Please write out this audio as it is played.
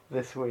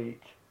this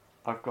week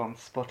I've gone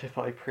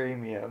Spotify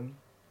Premium.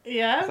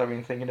 Yeah? Because I've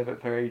been thinking of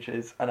it for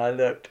ages, and I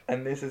looked,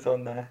 and this is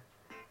on there.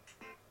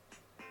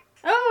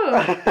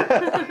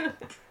 Oh!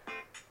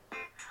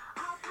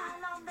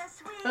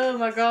 Oh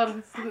my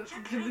god,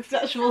 it's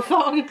the actual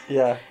song.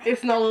 Yeah.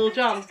 It's not Lil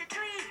Jon.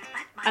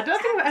 I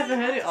don't think I've ever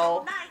heard it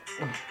all.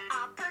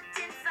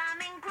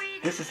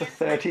 This is a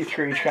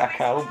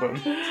 33-track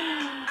album.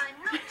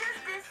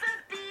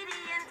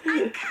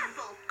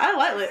 I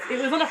like it.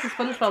 It was on after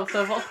SpongeBob,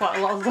 so I've watched quite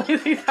a lot of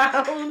Lazy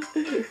Town.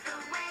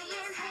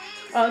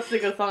 Oh, it's a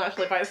good song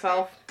actually by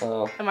itself.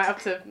 Oh. I might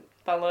have to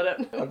download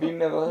it. Have you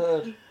never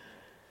heard?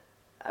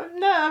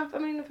 No,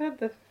 I've heard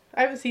the...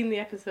 I haven't seen the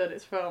episode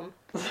it's from.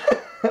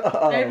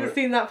 Oh. I haven't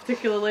seen that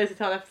particular Lazy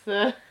Town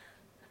episode.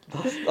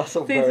 That's a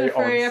Season very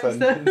 3 odd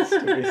sentence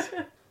to be...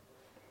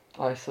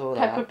 I saw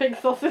that. Peppa Pig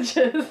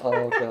sausages.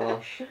 Oh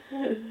gosh.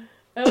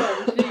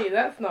 OMG,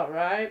 that's not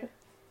right.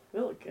 They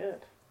look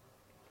good.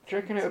 Do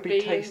you reckon it would be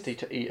Beans. tasty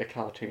to eat a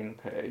cartoon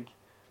pig?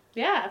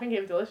 Yeah, I think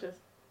it was delicious.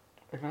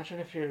 Imagine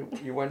if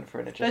you went for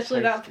it and it just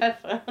Especially that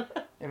pepper.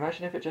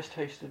 Imagine if it just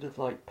tasted of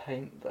like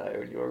paint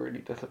though and you were really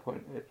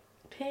disappointed.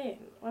 Paint?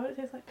 Why would it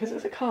taste like paint? Because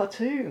it's a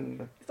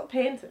cartoon. It's not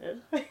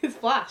painted. It's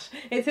flash.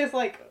 It tastes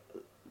like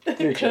curd.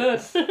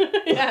 Digits.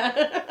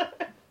 Yeah.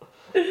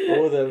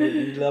 All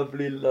them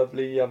lovely,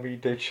 lovely, yummy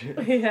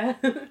digits. Yeah.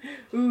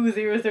 Ooh,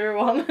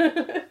 001.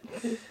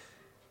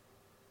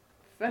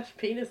 Fresh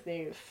penis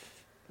news.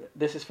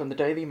 This is from the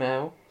Daily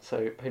Mail,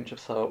 so pinch of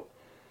salt.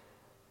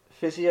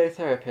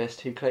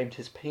 Physiotherapist who claimed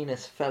his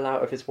penis fell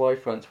out of his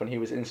wife once when he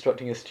was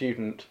instructing a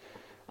student,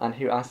 and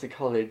who asked a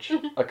colleague,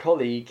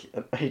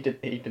 he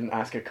didn't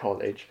ask a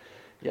college,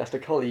 he asked a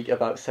colleague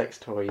about sex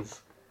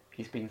toys.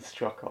 He's been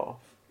struck off.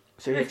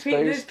 So he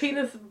exposed... His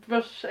penis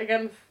brush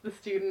against the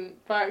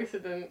student by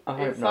accident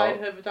inside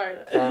her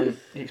vagina.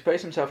 He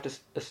exposed himself to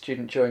a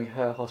student during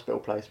her hospital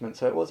placement,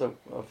 so it was a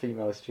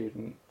female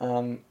student.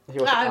 He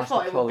also asked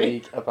a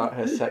colleague about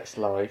her sex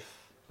life.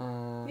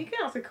 You can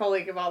ask a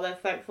colleague about their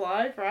sex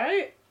life,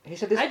 right? He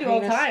said his I do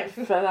all the time.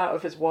 penis fell out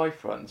of his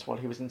wife once while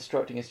he was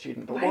instructing a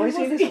student. But why is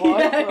he in his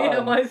wife run? Yeah,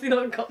 why has he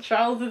not got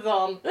trousers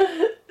on?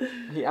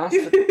 He asked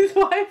his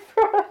wife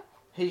run.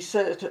 He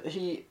said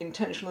he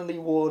intentionally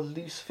wore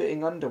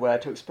loose-fitting underwear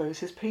to expose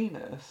his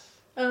penis.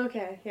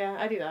 Okay, yeah,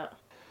 I do that.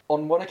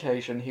 On one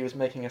occasion, he was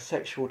making a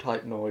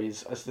sexual-type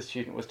noise as the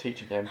student was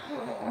teaching him,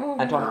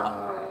 and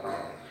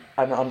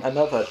on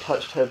another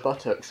touched her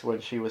buttocks when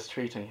she was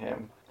treating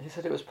him. He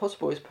said it was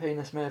possible his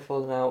penis may have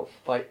fallen out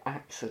by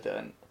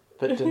accident,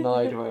 but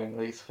denied wearing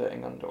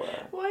loose-fitting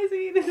underwear. Why is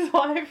he in his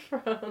wife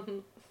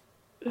front?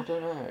 I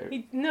don't know.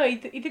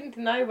 He didn't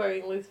deny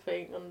wearing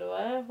loose-fitting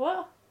underwear.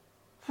 What?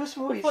 First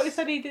of all, I thought he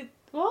said he did...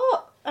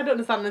 What? I don't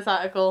understand this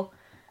article.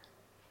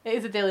 It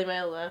is a Daily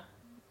Mail, though.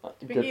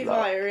 I think he's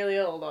like really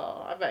old,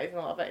 or I bet he's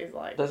not. I bet he's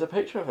like... There's a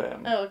picture of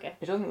him. Oh, okay.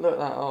 He doesn't look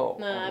that old.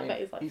 No, I bet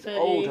he's like he's 30.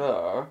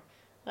 Older.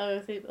 Oh,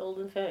 is he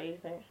older than 30, you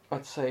think?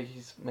 I'd say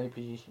he's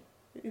maybe...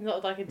 He's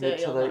not like a dirty mid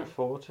to old late man.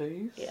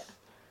 40s. Yeah.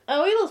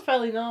 Oh, he looks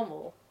fairly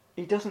normal.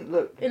 He doesn't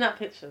look... In that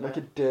picture, like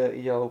though. a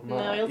dirty old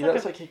man. No, he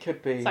looks like he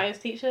could be... Science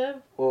teacher?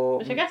 Or...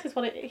 Which I guess is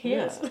what he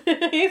is.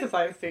 He is a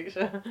science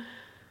teacher.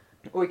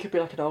 Or he could be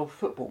like an old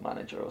football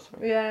manager or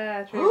something.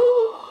 Yeah,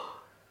 true.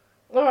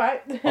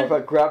 Alright.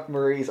 I've grabbed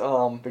Marie's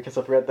arm because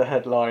I've read the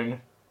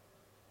headline.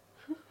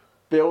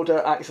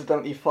 Builder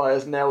accidentally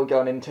fires nail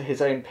gun into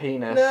his own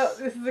penis. No,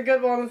 this is a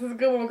good one. This is a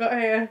good one we've got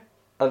here.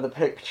 And the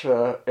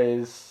picture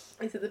is...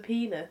 Is it the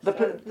penis? The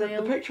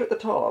picture at the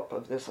top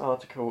of this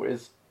article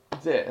is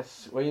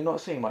this, where you're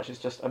not seeing much, it's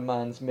just a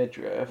man's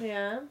midriff.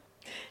 Yeah.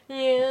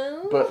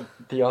 Yeah. But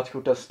the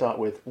article does start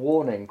with,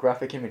 warning,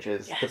 graphic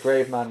images. Yes. The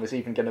brave man was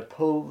even going to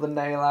pull the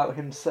nail out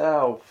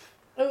himself.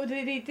 Oh,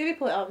 did he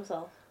pull it out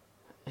himself?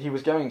 He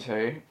was going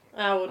to.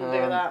 I wouldn't do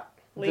that.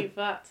 Leave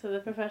that to the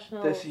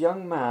professionals. This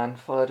young man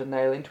fired a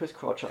nail into his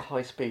crotch at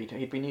high speed.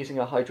 He'd been using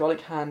a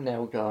hydraulic hand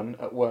nail gun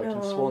at work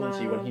in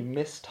Swansea when he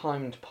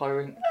mistimed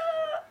pulling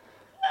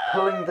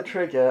the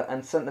trigger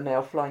and sent the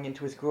nail flying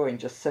into his groin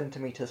just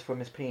centimetres from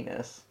his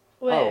penis.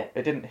 Wait. Oh,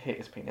 it didn't hit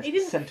his penis. He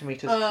didn't...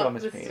 Centimetres from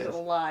his penis. This is a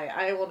lie.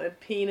 I want a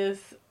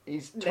penis.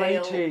 He's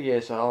nail. 22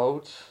 years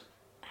old.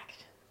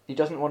 Action. He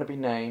doesn't want to be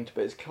named,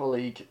 but his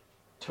colleague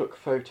took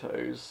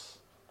photos.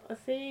 I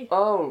see.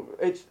 Oh,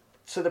 it's...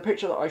 So the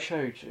picture that I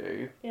showed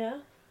you... Yeah?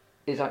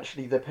 is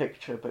actually the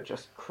picture, but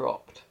just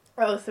cropped.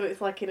 Oh, so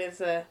it's like in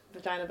his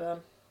vagina bone.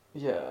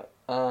 Yeah.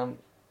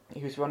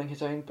 He was running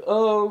his own...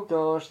 Oh,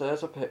 gosh,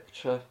 there's a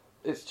picture.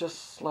 It's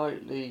just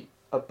slightly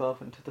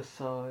above and to the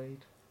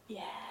side.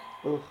 Yeah.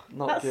 Ugh,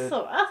 not good.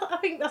 I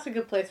think that's a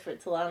good place for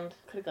it to land.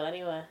 Could have gone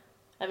anywhere.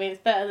 I mean,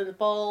 it's better than the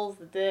balls,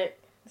 the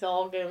dick, his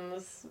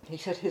organs. He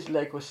said his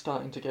leg was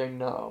starting to go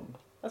numb.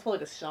 That's probably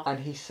just shock. And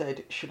he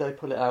said, should I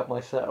pull it out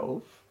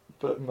myself?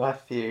 But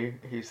Matthew,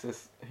 who's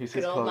his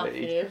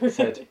colleague,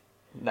 said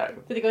no.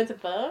 Did he go into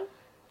burn?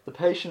 The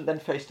patient then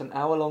faced an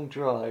hour-long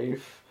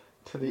drive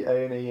to the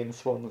A&E in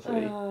Swansea.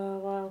 Oh,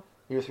 wow.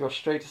 He was rushed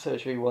straight to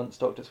surgery once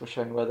doctors were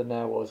shown where the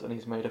nail was, and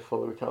he's made a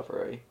full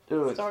recovery.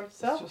 Ew, it's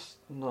just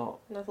not...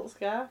 Nice little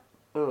scar?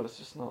 Oh, it's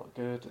just not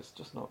good. It's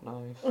just not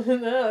nice.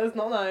 No, it's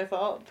not nice.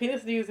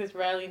 Penis news is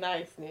rarely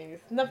nice news.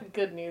 Never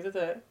good news, is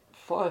it?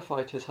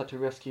 Firefighters had to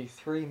rescue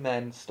 3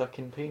 men stuck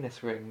in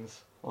penis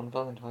rings on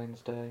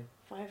Valentine's Day.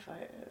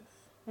 Firefighters.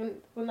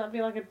 Wouldn't that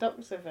be like a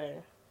doctor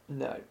thing?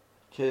 No,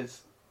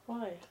 because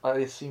Why? I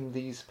assume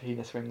these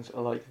penis rings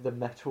are like the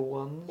metal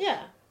ones.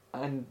 Yeah.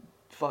 And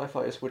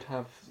firefighters would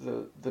have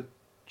the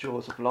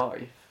jaws of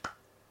life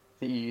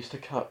that you use to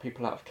cut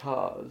people out of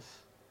cars.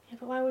 Yeah,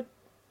 but why would...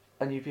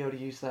 And you'd be able to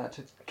use that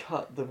to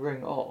cut the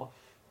ring off.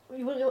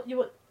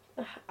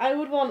 I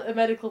would want a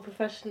medical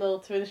professional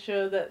to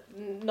ensure that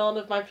none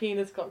of my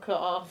penis got cut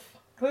off.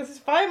 Because it's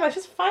fireman. It's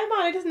just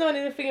fireman. He doesn't know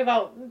anything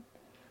about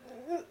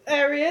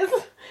areas,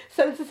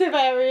 sensitive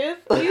areas.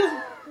 He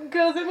just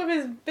goes in with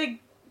his big,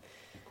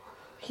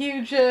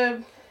 huge,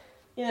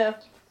 You're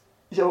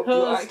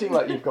acting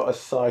like you've got a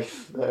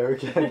scythe there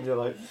again. You're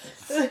like...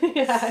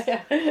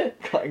 yeah.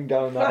 Cutting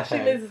down that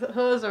Flashing head. his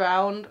hose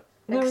around,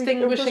 No,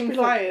 extinguishing it'll just be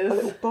fires. like a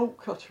little bolt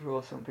cutter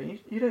or something.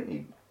 You don't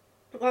need...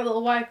 Like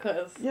little wire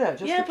cutters. Yeah,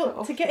 just to cut but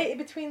off to get it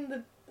between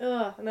the...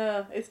 Oh,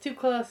 no. It's too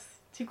close.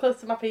 Too close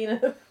to my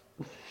penis.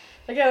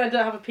 Again, I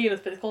don't have a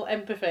penis, but it's called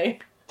empathy.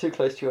 Too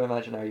close to your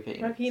imaginary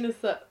penis. My penis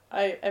that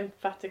I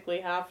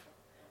emphatically have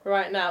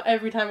right now.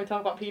 Every time we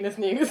talk about penis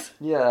news,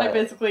 Yeah. I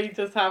basically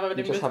just have an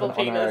You just have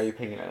invisible an honorary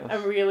penis. penis.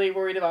 I'm really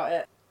worried about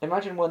it.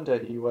 Imagine one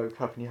day you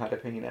woke up and you had a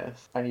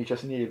penis, and you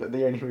just knew that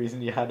the only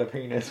reason you had a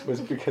penis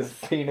was because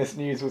penis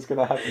news was going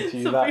to happen to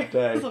you that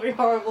day. Something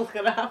horrible's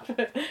going to happen.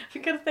 If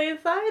you can stay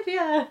inside,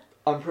 yeah.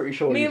 I'm pretty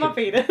sure Me you and my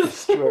could penis.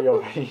 destroy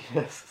your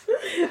penis.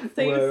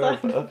 Stay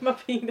inside wherever. with my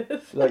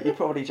penis. Like, you'd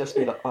probably just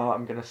be like, oh,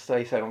 I'm going to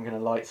stay so I'm going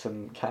to light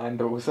some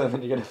candles, and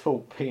then you're going to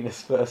fall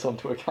penis first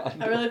onto a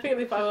candle. I really think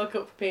if I woke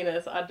up for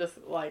penis, I'd just,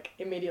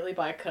 immediately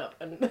buy a cup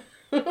and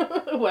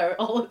wear it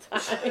all the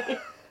time.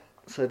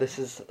 So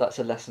that's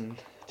a lesson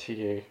to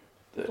you.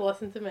 It's a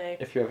lesson to me.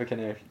 If you're ever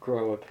going to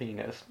grow a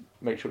penis,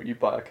 make sure you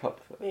buy a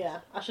cup first. Yeah,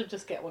 I should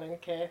just get one in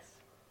case.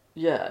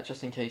 Yeah,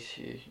 just in case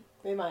you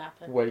It might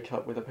happen. wake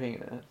up with a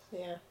penis.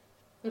 Yeah.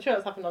 I'm sure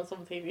it's happened on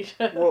some TV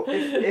show. Well,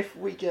 if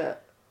we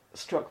get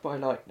struck by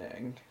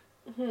lightning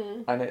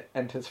Hmm. and it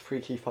enters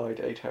Freaky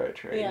Friday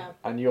territory, Yeah.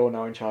 and you're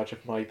now in charge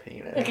of my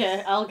penis,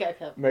 Okay, I'll get a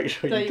cup. make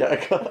sure So you you- get a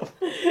cup.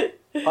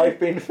 I've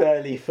been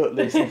fairly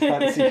footloose and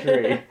fancy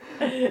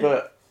free,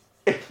 but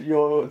if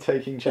you're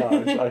taking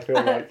charge, I feel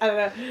like... I don't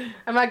know.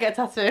 I might get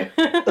a tattoo.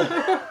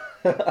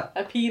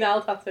 A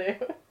penile tattoo.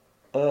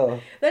 Oh.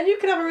 Then you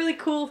could have a really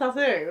cool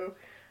tattoo.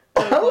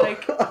 Of,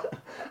 like,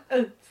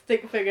 a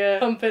stick figure,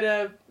 pumping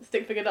a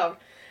stick figure dog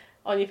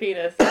on your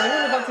penis. And you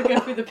wouldn't have had to go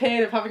through the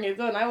pain of having it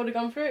done. I would have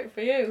gone through it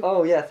for you.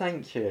 Oh, yeah,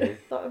 thank you.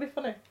 That would be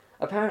funny.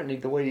 Apparently,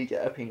 the way you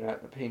get a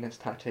penis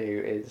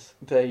tattoo is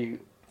they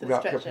To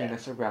wrap your stretch it.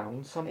 penis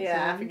around something.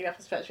 Yeah, I think you'd have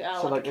to stretch it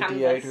out So, like like a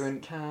a canvas.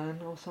 deodorant can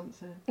or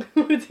something.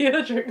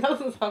 Deodorant? That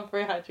doesn't sound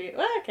very hygienic.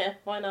 Well, okay,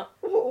 why not?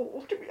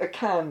 What do you mean? A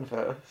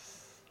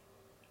canvas?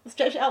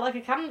 Stretch it out like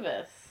a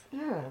canvas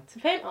Yeah. to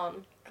paint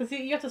on. Because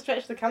you have to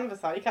stretch the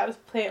canvas out. You can't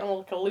just paint on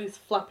like a loose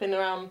flapping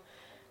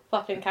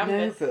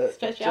canvas. No, but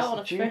Stretch it out on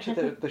a due straight.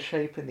 to the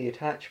shape and the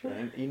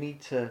attachment, you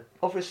need to...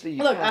 Obviously,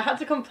 you Look, can't... I had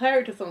to compare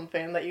it to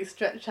something that you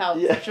stretch out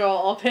Yeah. to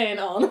draw or paint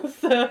on,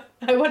 so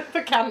I went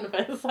for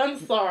canvas. I'm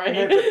sorry.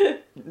 No,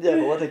 Yeah,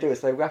 but what they do is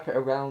they wrap it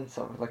around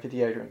something, like a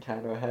deodorant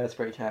can or a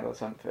hairspray can or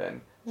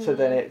something, so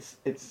then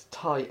it's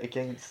tight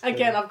against...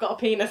 Again, I've got a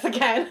penis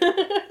again.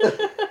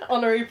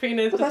 Honorary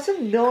penis. But Just that's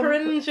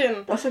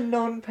cringing. That's a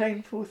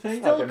non-painful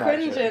thing, Still I'd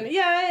imagine. cringing.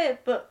 Yeah,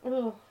 but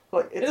ugh.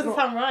 Like, It it's doesn't not...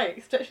 sound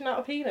right. Stretching out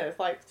a penis,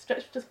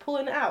 just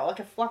pulling it out like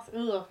a flask.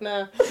 Ugh,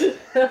 no.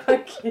 No,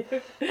 thank you.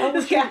 How Just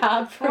would get you-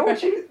 hard for How it.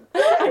 would you...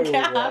 I No.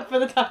 get hard for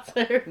the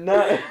tattoo.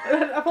 No.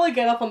 I'll probably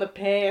get off on the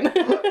pain.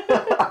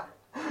 Not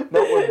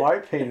with my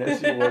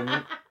penis, you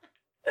wouldn't.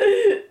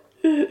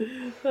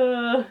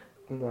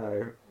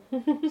 No.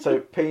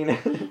 So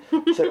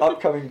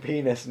upcoming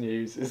penis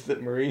news is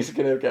that Marie's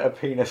gonna get a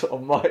penis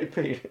on my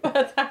penis.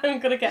 I'm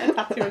gonna get a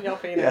tattoo on your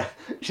penis. Yeah,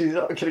 she's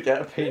not gonna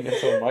get a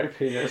penis on my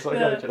penis like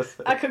No, I just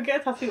said. I could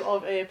get a tattoo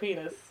of a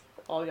penis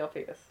on your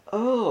penis.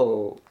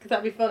 Oh, Because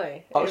that'd be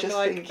funny. I was It'd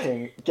just be like-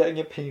 thinking, getting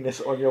a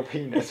penis on your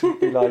penis would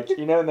be like,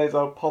 you know in those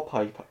old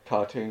Popeye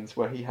cartoons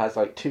where he has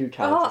like 2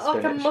 cans of Oh, like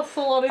a spinach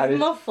muscle on his and his-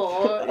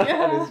 muscle. and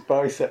Yeah. his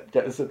bicep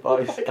gets a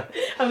bicep.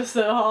 I'm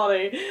so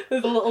horny.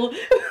 There's a little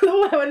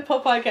when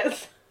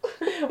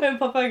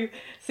Popeye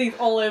sees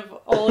Olive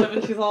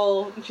and she's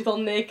all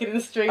naked and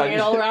stringing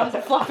And- all around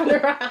and flapping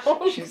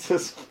around. She's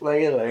just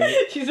flailing.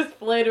 She's just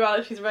flayed around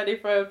and she's ready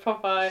for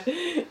Popeye.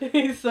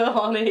 He's so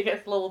horny, he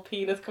gets a little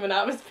penis coming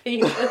out of his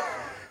penis.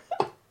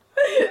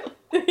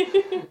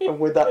 And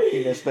would that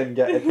penis then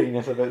get a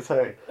penis of its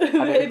own?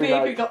 And it'd be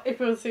like,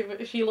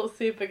 if she looks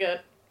super good.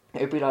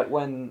 it'd be like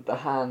when the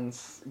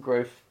hands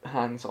grow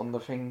hands on the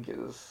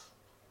fingers.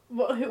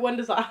 When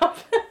does that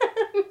happen?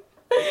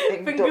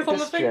 In Fingers on Doctor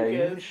the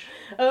fingers. Strange,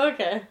 Oh,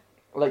 okay.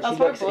 like That's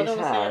he looks at horrible, I his don't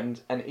wanna see it.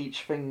 hand and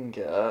each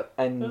finger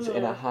ends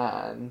in a Ugh.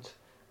 hand,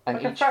 And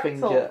Like a each fractal.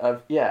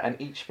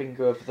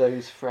 finger of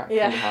those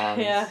fractal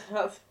hands. Yeah,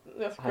 that's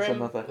has grim.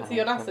 another Is he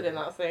on hand. acid in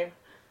that scene?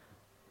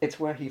 It's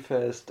where he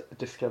first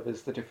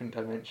discovers the different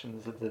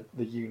dimensions of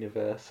the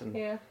universe and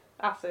Yeah,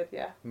 acid.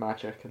 Yeah.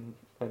 magic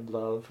and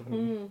love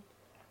and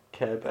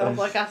Care Bears. Sounds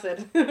like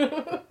acid.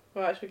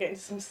 We're actually getting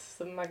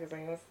some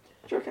magazines.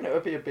 Do you reckon it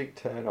would be a big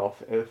turn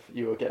off if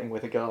you were getting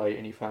with a guy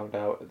and you found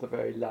out at the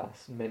very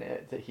last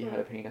minute that he had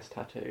a penis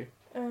tattoo?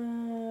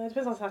 It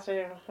depends on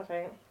tattoo, I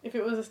think. If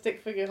it was a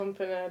stick figure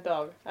humping a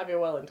dog, I'd be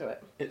well into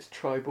it. It's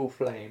tribal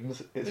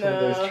flames. It's one of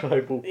those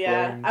tribal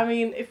flames. I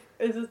mean, if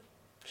there's a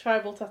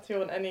tribal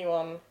tattoo on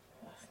anyone,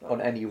 that's not,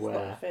 On anywhere.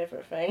 It's not my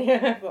favourite thing.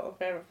 It's not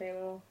my favourite thing at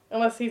all.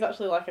 Unless he's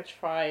actually like a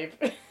tribe.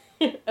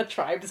 A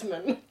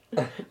tribesman.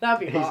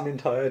 That'd be hot. He's an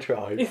entire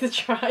tribe. He's a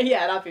tribe.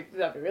 Yeah,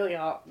 that'd be really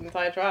hot. An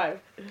entire tribe.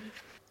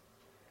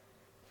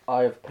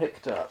 I've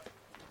picked up,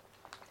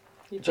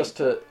 just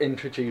to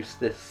introduce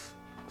this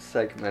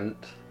segment,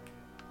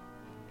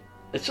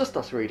 it's just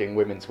us reading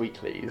women's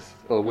weeklies,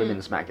 or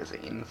women's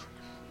magazines.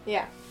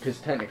 Yeah. Because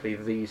technically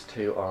these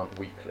two aren't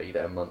weekly,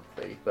 they're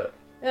monthly, but...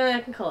 I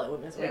can call it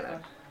women's weekly. know.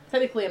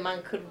 Technically a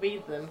man could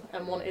read them,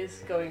 and one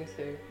is going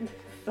to.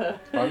 So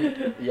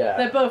yeah.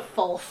 they're both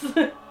false.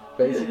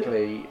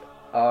 Basically,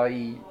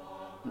 I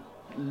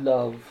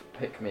love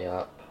Pick Me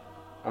Up,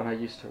 and I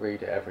used to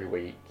read it every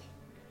week.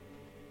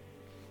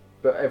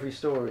 But every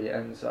story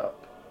ends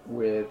up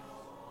with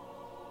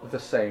the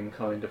same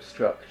kind of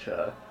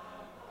structure.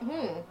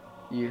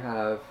 You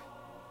have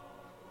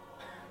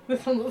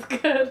This one looks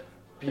good.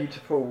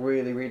 beautiful,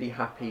 really, really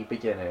happy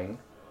beginning.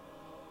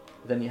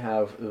 Then you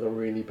have the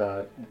really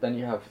bad. Then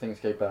you have things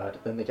go bad.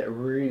 Then they get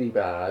really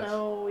bad.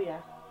 Oh yeah.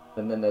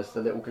 And then there's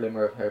the little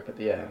glimmer of hope at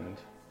the end.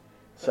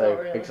 But So,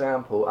 not really.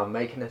 example, I'm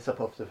making this up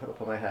off the top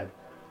of my head,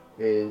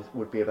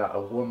 would be about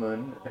a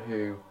woman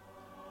who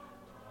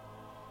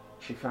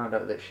she found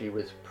out that she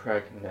was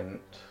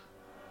pregnant.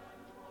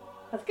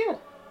 That's good.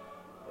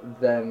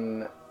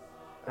 Then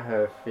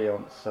her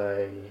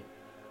fiance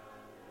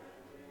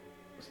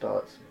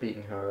starts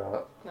beating her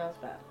up. That's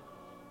bad.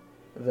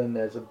 Then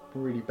there's a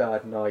really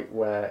bad night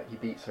where he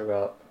beats her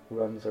up,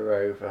 runs her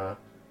over,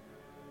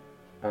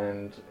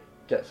 and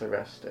gets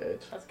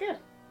arrested. That's good.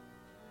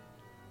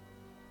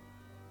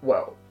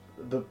 Well,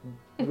 the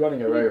running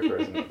her over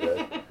isn't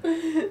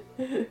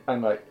good.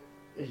 And like,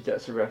 he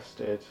gets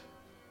arrested,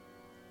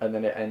 and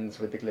then it ends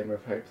with the glimmer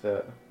of hope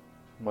that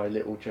my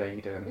little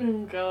Jaden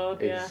Oh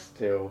God, is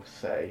still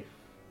safe.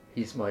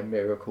 He's my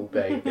miracle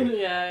baby.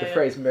 Yeah. The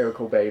phrase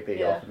miracle baby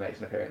Yeah. often makes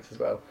an appearance as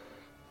well.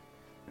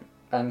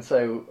 And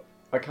so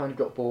I kind of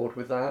got bored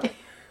with that.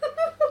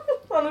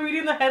 I'm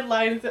reading the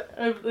headlines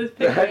of this The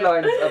picture.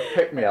 headlines of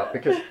Pick Me Up,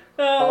 because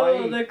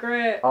Oh, I- they're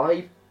great.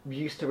 I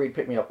used to read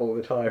Pick Me Up all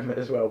the time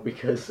as well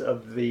because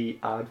of the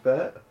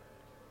advert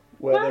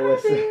where Why there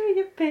was. do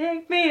you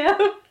pick me up?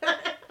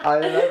 I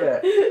love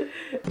it.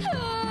 We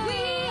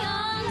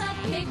all love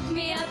pick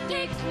me up,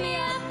 pick me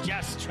up.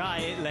 Just try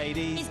it,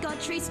 ladies. It's got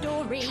true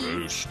stories.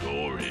 True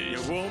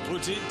stories. You won't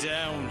put it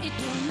down. It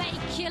will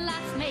make you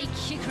laugh, make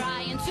you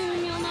cry, and soon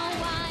you'll know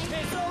why.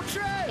 It's all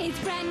true. It's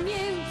brand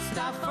new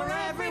stuff for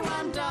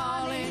everyone,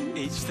 darling.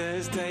 Each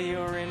Thursday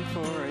you're in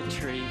for a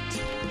treat.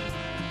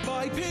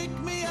 By pick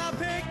me up,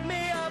 pick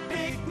me up,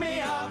 pick me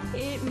up.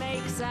 It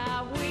makes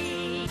our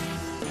week.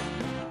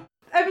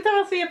 Every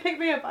time I see a pick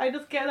me up, I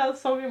just get that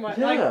song in my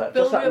Yeah, like, just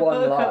build that me up one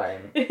vocal.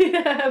 line.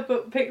 Yeah,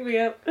 but pick me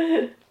up.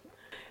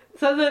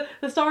 So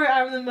the story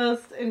I'm the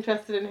most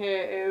interested in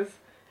here is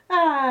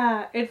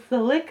it's the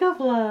lick of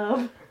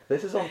love.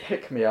 This is on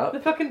Pick Me The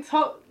Up. fucking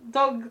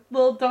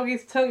little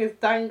doggy's tongue is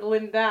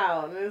dangling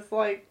down, and it's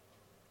like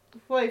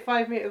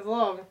 5 meters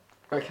long.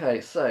 Okay,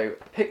 so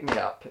Pick Me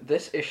Up.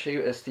 This issue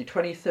is the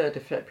 23rd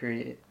of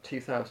February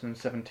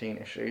 2017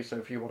 issue, so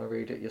if you want to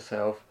read it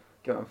yourself,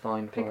 go and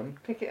find one.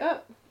 Pick it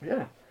up.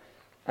 Yeah.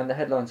 And the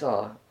headlines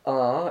are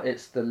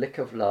it's the lick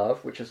of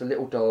love, which is a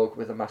little dog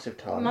with a massive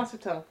tongue. Massive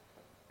tongue.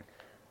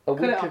 A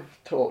Cut it week off.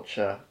 of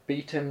torture,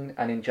 beaten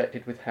and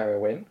injected with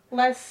heroin.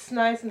 Less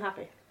nice and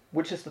happy.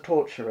 Which is the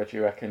torturer, do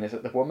you reckon? Is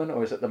it the woman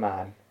or is it the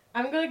man?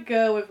 I'm gonna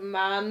go with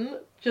man,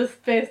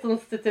 just based on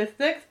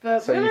statistics,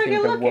 but So we're you gonna think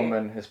get the lucky.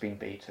 woman has been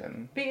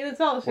beaten? Beating the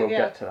torture, We'll yeah.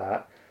 get to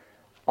that.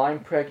 I'm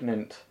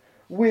pregnant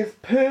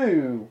with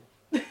poo!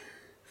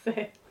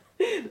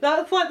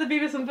 That's like the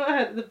Beavis and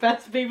Butthead, the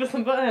best Beavis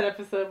and Butthead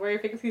episode where he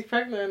thinks he's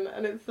pregnant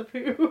and it's the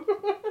poo.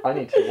 I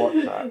need to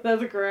watch that.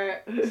 That's great.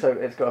 So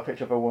it's got a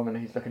picture of a woman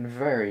who's looking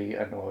very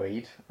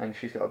annoyed and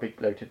she's got a big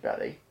bloated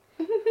belly.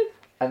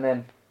 And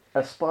then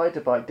a spider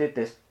bite did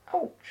this,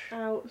 ouch,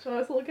 Ouch, oh,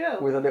 it's a little girl.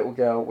 with a little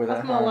girl with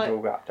That's her more hand like- all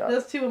wrapped up.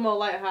 Those two are more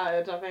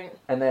light-hearted, I think.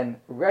 And then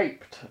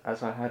raped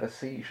as I had a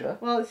seizure.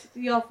 Well, it's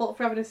your fault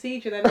for having a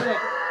seizure then, isn't it?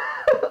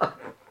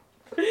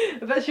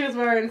 I bet she was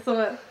wearing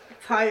something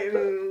tight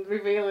and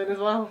revealing as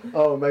well.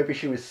 Oh, maybe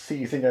she was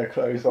seizing her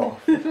clothes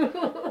off.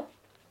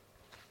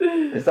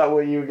 Is that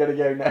where you were going to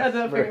go next? I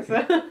don't think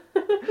so.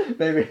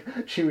 Maybe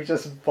she was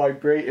just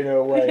vibrating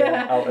her way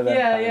out of them.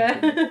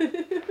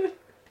 yeah.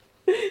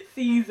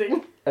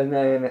 Seizing. And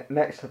then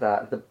next to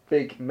that, the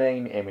big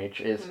main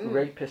image is Mm.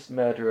 rapist,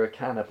 murderer,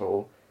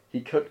 cannibal. He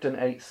cooked and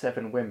ate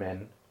 7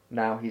 women.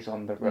 Now he's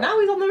on the run. Now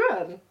he's on the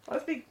run.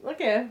 Let's be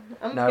okay.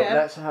 I'm Now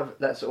scared.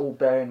 let's all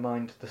bear in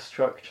mind the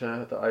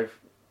structure that I've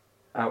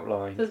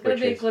outlined. There's going which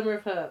to be a is glimmer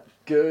of hope.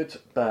 good,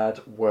 bad,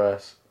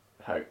 worse,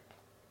 hope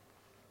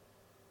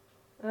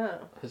Oh,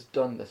 has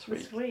done this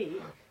week.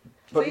 sweet.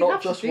 But So you not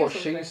have to just do what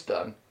something. she's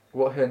done,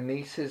 what her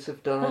nieces have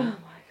Oh my done,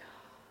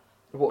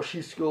 god. what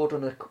she scored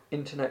on an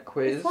internet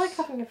quiz. It's like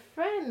having a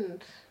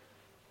friend.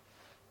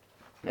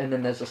 And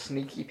then there's a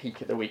sneaky peek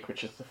of the week,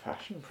 which is the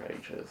fashion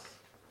pages.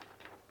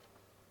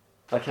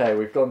 Okay,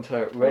 we've gone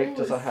to raped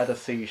Ooh, as I had a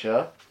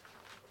seizure.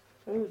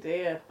 Oh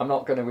dear. I'm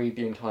not going to read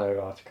the entire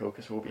article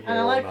because we'll be here And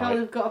I all like night. how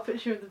they've got a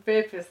picture of the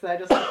rapist there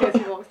just in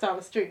case he walks down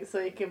the street so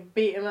you can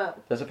beat him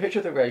up. There's a picture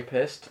of the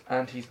rapist,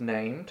 and he's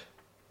named.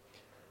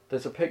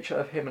 There's a picture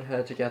of him and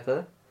her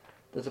together.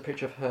 There's a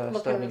picture of her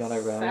Looking standing on her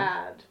own.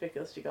 sad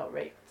because she got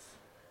raped.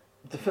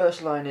 The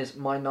first line is,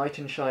 "My knight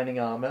in shining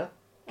armour."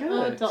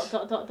 Oh,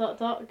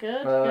 Good.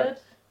 Good, Uh, good.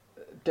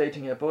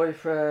 Dating her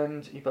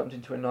boyfriend, he bumped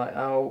into a night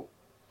out.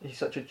 He's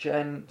such a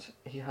gent.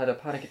 He had a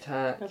panic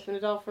attack. That's been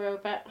a doll for a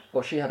bet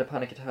Well, she had a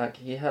panic attack.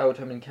 He held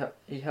her and kept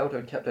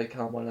her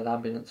calm while an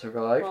ambulance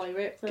arrived. while he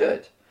raped her.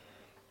 Good.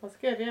 That's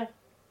good, yeah.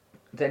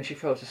 Then she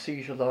felt a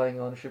seizure lying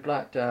on. She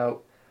blacked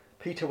out.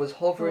 Peter was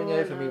hovering Oh,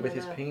 over no, me with no,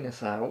 his no.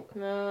 penis out.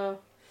 No.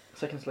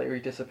 Seconds later, he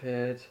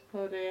disappeared.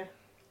 Oh dear. A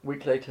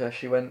week later,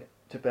 she went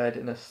to bed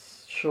in a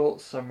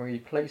short, summery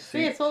play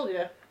See, I suit. told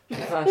you. She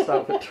passed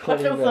out for I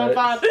 20 feel minutes. so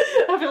bad.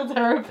 I feel She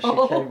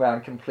terrible. came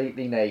round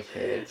completely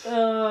naked.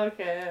 Oh,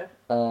 okay.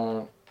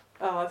 Um,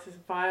 Oh, this is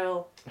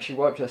vile. she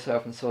wiped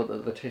herself and saw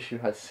that the tissue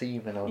had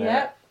semen on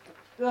Yep.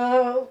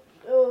 Oh.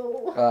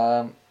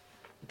 it.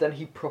 Then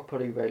he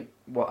properly raped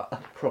her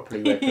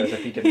as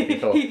if he didn't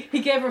before. he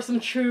gave her some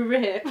true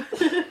rape.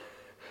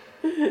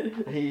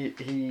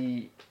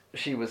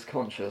 She was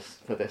conscious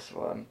for this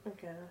one.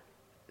 Okay.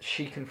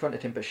 She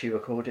confronted him, but she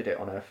recorded it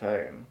on her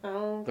phone.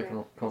 Oh, The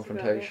okay.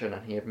 confrontation,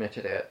 and he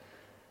admitted it.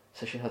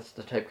 So she has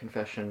the tape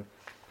confession.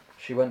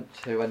 She went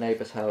to a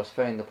neighbour's house,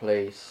 phoned the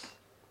police,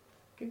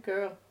 Good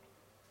girl.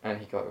 and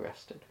he got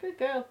arrested. Good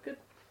girl. Good.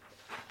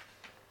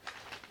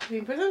 Is he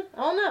in prison?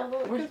 Oh no.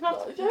 Well,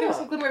 give us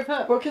some glimmer of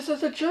hope. Well, because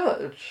there's a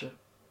judge.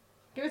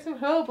 Give us some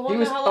hope. I He want to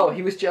was know how long.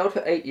 he was jailed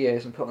for 8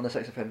 years and put on the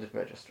sex offenders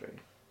registry.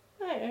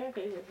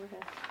 Okay.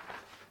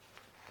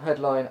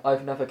 Headline: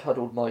 I've never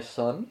cuddled my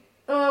son.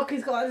 Oh, 'cause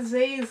he's got a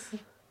disease.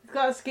 He's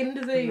got a skin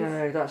disease.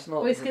 No, that's not.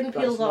 Well, his skin that's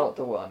peels not off.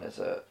 the one, is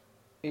it?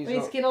 He's His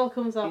not. skin all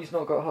comes off. He's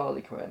not got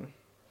Harley Quinn.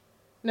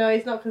 No,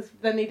 he's not, because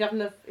then he'd have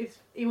enough.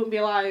 He wouldn't be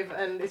alive,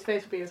 and his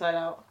face would be inside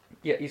out.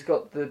 Yeah, he's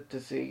got the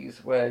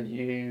disease where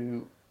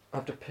you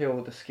have to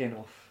peel the skin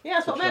off. Yeah,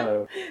 that's the what I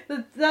meant.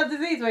 child. That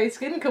disease where his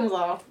skin comes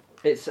off.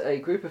 It's a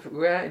group of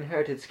rare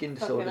inherited skin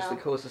Fucking disorders hell.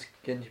 that cause the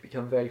skin to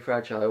become very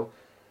fragile.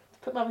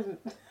 Put him out of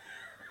his.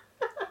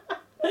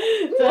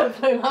 Don't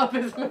put him out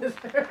of his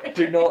misery.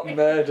 Do not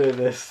murder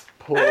this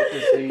poor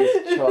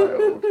diseased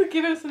child.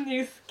 Give him some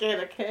new skin,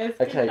 okay?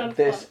 Skin Okay, transplant.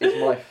 this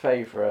is my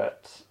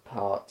favourite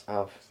part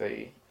of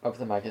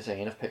the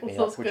magazine of Pick Me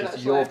Well, Up, that's which good, is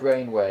actually. your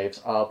brainwaves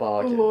are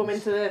bargains. Ooh, I'm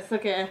into this.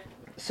 Okay.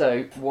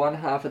 So one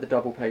half of the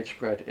double page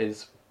spread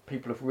is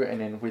people have written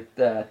in with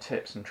their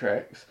tips and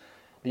tricks.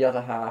 The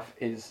other half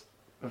is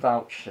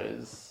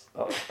vouchers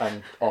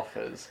and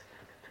offers.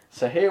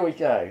 So here we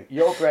go.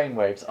 Your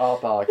brainwaves are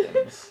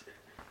bargains.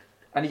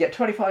 And you get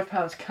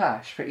 £25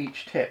 cash for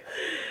each tip.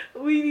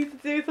 We need to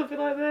do something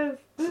like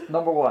this.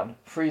 Number 1.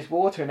 Freeze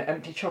water in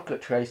empty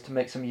chocolate trays to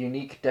make some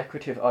unique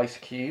decorative ice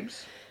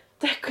cubes.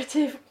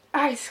 Decorative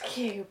ice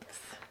cubes.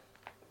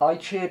 I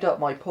cheered up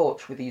my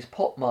porch with these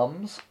pot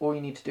mums. All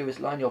you need to do is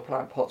line your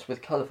plant pots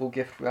with colourful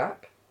gift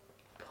wrap.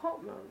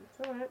 Pot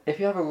mums, alright. If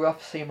you have a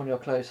rough seam on your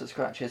clothes that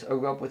scratches, a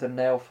rub with a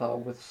nail file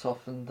will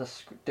soften the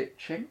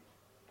stitching.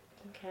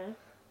 Okay.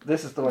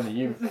 This is the one that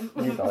you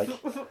like.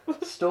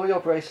 Store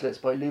your bracelets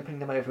by looping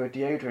them over a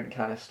deodorant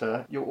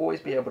canister. You'll always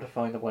be able to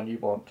find the one you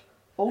want.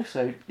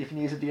 Also, you can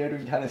use a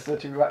deodorant canister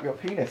to wrap your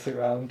penis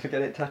around to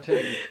get it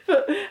tattooed.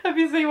 But have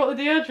you seen what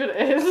the deodorant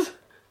is?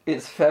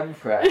 It's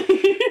FemFresh.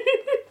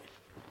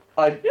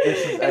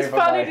 This is over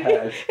my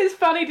head. It's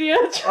funny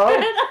deodorant.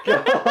 Oh,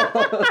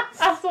 God.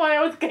 That's why I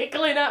was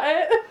giggling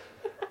at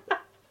it.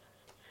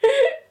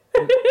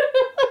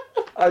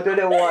 I don't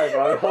know why, but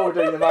I'm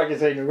holding the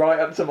magazine right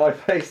up to my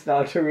face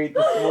now to read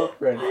the small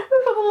print. Put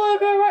the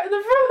logo right in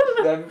the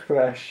front.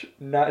 FemFresh,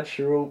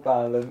 natural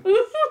balance.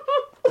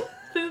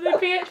 This is the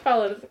pH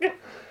balance.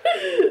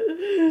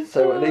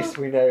 So at least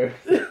we know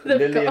They've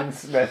Lillian got-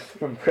 Smith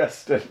from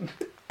Preston.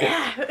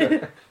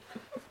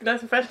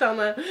 Nice and fresh down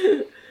there.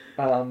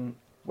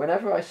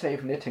 Whenever I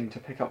save knitting to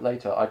pick up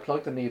later, I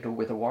plug the needle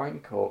with a wine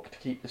cork to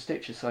keep the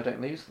stitches so I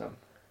don't lose them.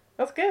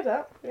 That's good,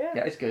 that. Yeah.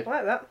 Yeah, it's good.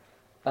 I like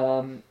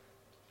that.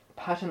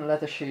 Pattern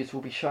leather shoes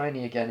will be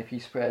shiny again if you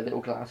spray a little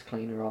glass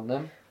cleaner on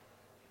them.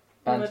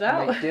 No And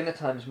doubt. make dinner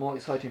times more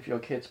exciting for your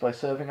kids by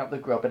serving up the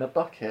grub in a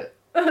bucket.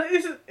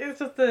 It's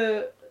just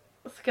a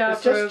It's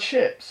Scarborough. just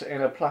chips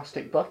in a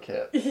plastic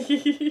bucket.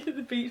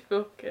 The beach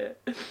bucket.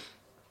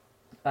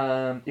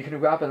 You can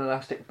wrap an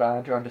elastic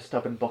band around a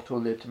stubborn bottle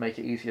lid to make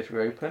it easier to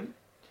open.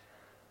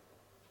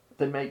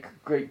 They make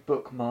great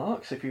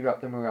bookmarks if you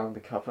wrap them around the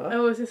cover.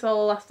 Oh, is this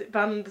all elastic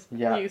band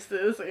Yeah.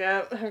 uses?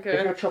 Yeah, If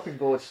okay. your chopping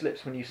board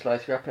slips when you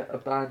slice, wrap a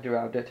band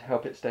around it to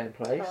help it stay in I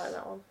place. like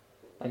that one.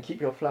 And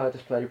keep your flower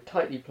display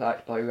tightly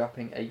packed by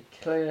wrapping a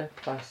clear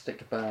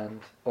plastic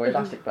band or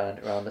elastic band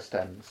around the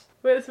stems.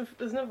 Wait,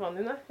 there's another one,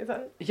 isn't there? Is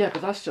that? Yeah,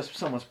 but that's just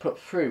someone's put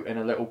fruit in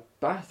a little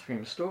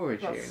bathroom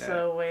storage That's unit.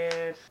 so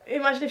weird.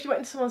 Imagine if you went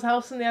into someone's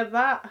house and they had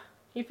that.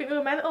 You'd think they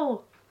were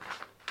mental.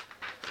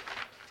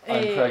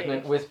 I'm Hey.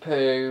 pregnant with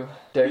poo.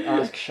 Don't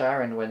ask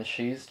Sharon when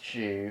she's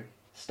due.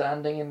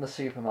 Standing in the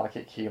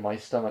supermarket queue, my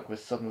stomach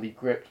was suddenly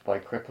gripped by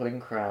crippling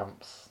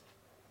cramps.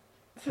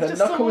 This is Her just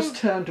knuckles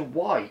someone- turned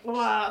white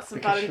Wow, that's a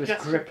because bad she was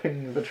ingestion.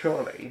 gripping the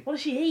trolley. What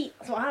does she eat?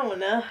 That's what I want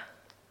to know.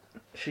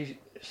 She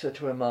said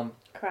to her mum,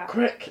 Crap.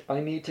 "Quick, I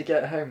need to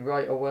get home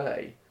right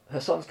away."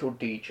 Her son's called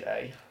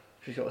DJ.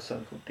 She's got a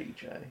son called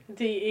DJ.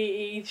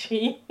 DEEGAY.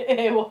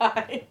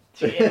 G-A-Y.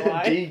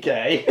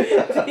 D-gay.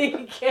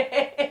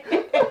 D-K.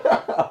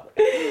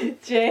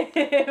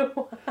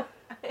 J-Y.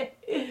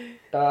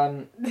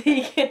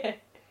 D-K.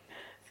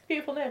 It's a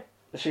beautiful name.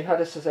 She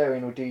had a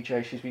cesarean with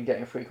DJ. She's been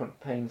getting frequent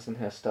pains in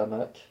her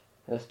stomach.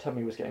 Her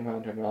tummy was getting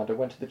rounder and rounder.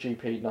 Went to the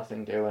GP,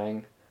 nothing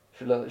doing.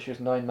 She learned that she was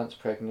 9 months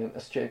pregnant. A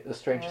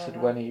stranger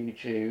said, "When are you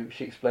due?"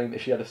 She explained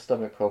that she had a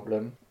stomach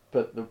problem,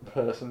 but the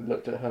person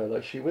looked at her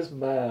like she was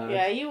mad.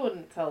 Yeah, you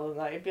wouldn't tell them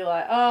that. You'd be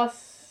like, oh,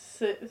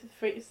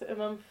 a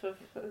month of...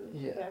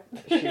 Yeah.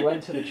 She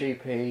went to the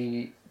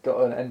GP, got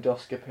an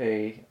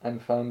endoscopy,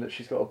 and found that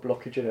she's got a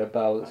blockage in her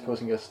bowel that's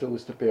causing her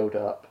stools to build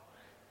up.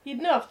 You'd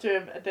know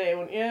after a day,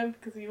 wouldn't you?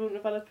 Because you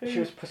wouldn't have had a poo. She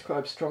was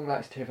prescribed strong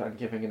laxative and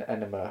given an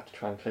enema to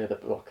try and clear the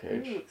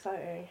blockage. Ooh,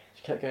 exciting.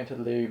 She kept going to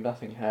the loo,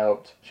 nothing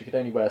helped. She could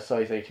only wear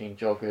size 18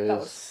 joggers. That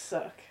would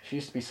suck. She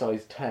used to be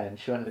size 10.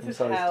 She went This from is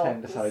size hell.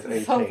 10 to size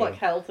 18. Sounds like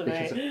hell to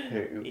because me. of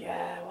poo.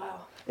 Yeah,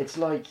 wow. It's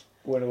like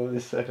when all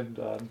is said and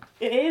done.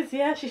 It is,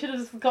 yeah. She should have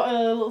just got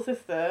her little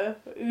sister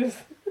who's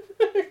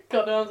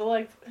got no arms or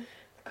legs.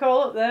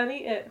 Crawl up there and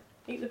eat it.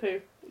 Eat the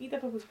poo. Eat the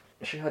poo.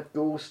 She had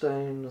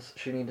gallstones.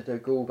 She needed her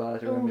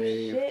gallbladder Oh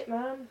removed. shit,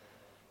 man.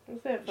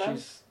 That's it, fam.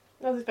 She's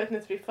I was expecting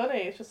it to be funny.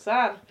 It's just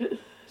sad.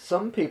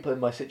 Some people in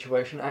my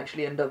situation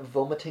actually end up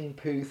vomiting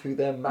poo through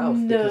their mouth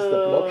because the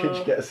No.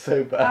 blockage gets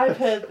so bad. I've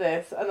heard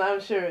this, and I'm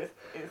sure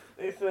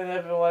it's an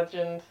urban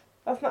legend.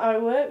 That's not how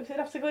it works. You'd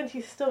have to go into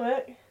your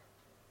stomach,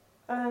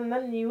 and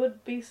then you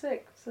would be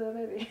sick. So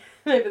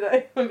maybe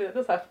that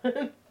does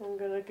happen. I'm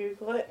gonna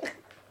Google it.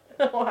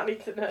 I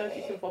need to know if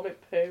you can vomit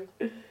poo.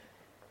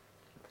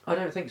 I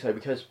don't think so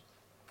because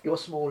your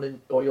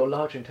or your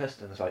large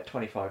intestine is like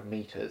 25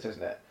 metres,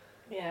 isn't it?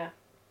 Yeah.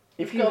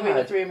 If There's you gotta be had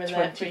enough room in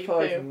there for your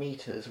 25 poo.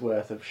 metres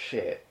worth of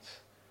shit,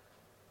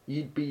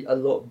 you'd be a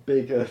lot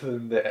bigger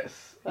than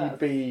this. That's- You'd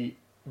be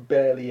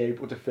barely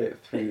able to fit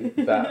through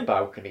that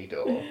balcony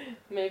door.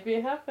 Maybe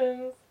it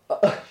happens.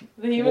 The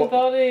human What-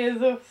 body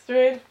is a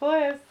strange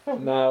place.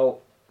 Now,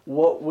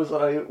 what was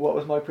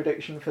my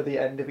prediction for the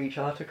end of each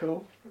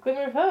article?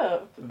 Glimmer of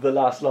hope. The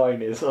last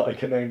line is, "I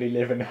can only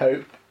live in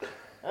hope."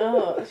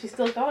 Oh, she's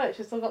still got it.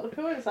 She's still got the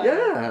poo inside. her.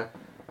 Yeah.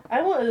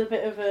 I wanted a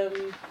bit of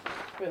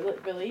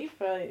relief.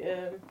 Right?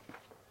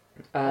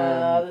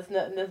 There's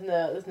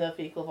no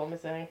fecal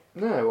vomiting.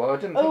 No, well, I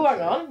didn't. Oh, think hang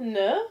so. on.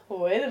 No,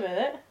 wait a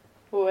minute.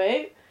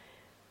 Wait.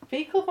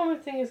 Fecal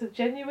vomiting is a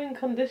genuine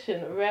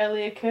condition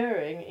rarely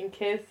occurring in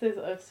cases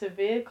of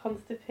severe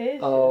constipation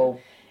Oh,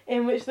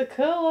 in which the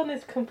colon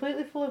is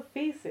completely full of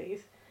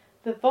feces.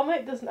 The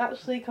vomit doesn't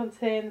actually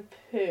contain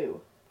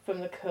poo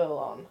from the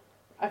colon.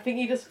 I think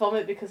you just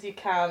vomit because you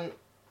can't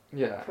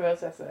yeah.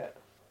 process it.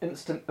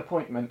 Instant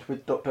appointment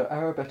with Dr.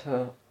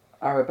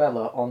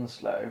 Arabella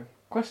Onslow.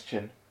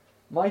 Question.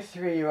 My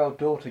 3-year-old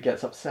daughter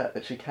gets upset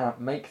that she can't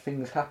make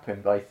things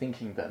happen by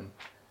thinking them.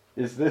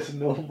 Is this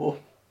normal?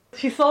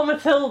 She saw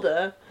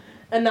Matilda,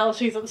 and now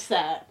she's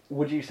upset.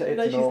 Would you say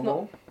No, it's she's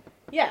normal?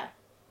 Yeah,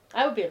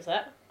 I would be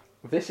upset.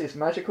 This is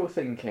magical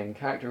thinking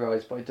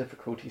characterised by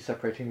difficulty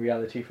separating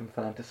reality from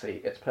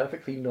fantasy. It's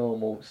perfectly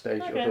normal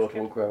stage Okay, your that's daughter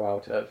good. will grow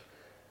out of.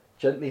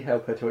 Gently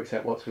help her to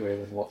accept what's real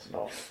and what's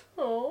not.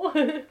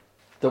 Oh.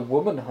 The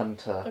Woman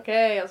Hunter.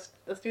 Okay,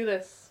 let's do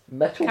this.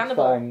 Metal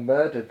Cannibal. Fang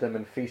murdered them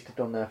and feasted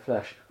on their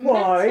flesh.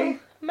 Why?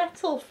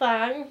 Metal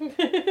Fang.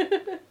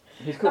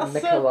 He's called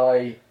That's so-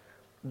 Nikolai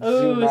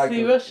Oh, it's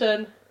the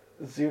Russian.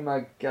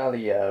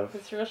 Zumagaliev.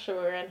 It's Russia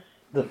we're in.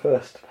 The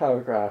first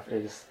paragraph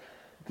is,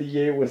 the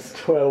year was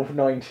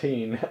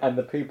 1219 and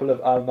the people of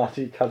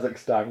Almaty,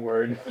 Kazakhstan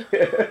were in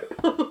fear.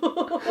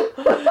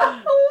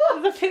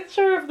 The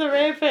picture of the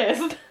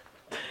rapist.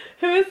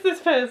 Who is this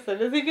person?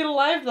 Has he been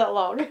alive that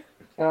long?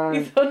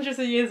 He's hundreds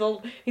of years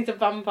old. He's a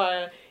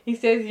vampire. He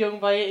stays young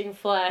by eating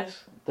flesh.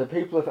 The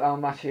people of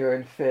Almaty are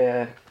in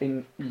fear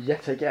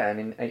yet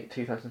again in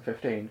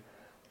 2015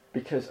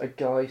 because a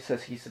guy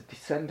says he's a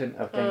descendant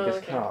of Genghis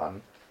okay.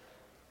 Khan.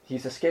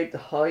 He's escaped the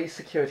high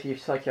security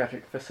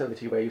psychiatric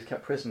facility where he was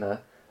kept prisoner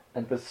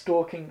and was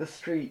stalking the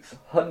streets,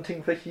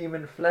 hunting for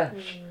human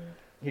flesh.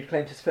 He'd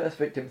claimed his first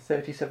victim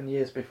 37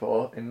 years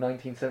before, in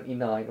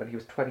 1979, when he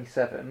was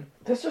 27.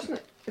 It's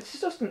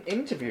just an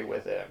interview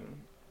with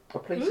him. A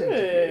police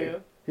interview.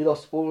 He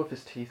lost all of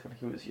his teeth when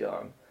he was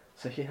young,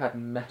 so he had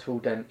metal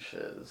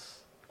dentures.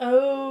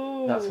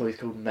 Oh. That's why he's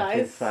called Metal That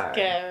is Fang.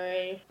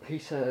 scary. He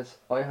says,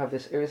 I have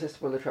this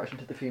irresistible attraction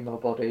to the female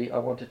body. I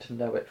wanted to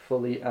know it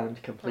fully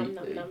and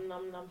completely. Nom, nom,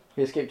 nom, nom.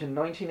 He escaped in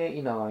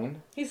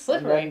 1989. He's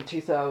And slippery. then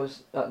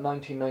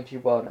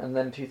 1991, and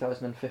then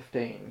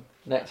 2015.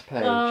 Next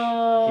page.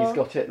 Oh. He's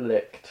got it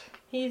licked.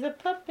 He's a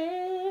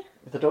puppy.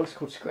 The dog's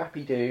called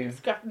Scrappy Doo.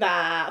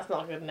 Nah, that's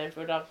not a good name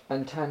for a dog.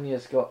 And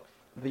Tanya's got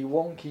the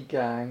Wonky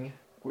Gang,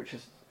 which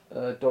is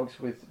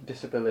dogs with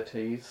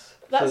disabilities.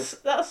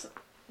 That's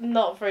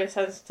not very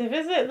sensitive,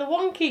 is it? The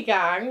Wonky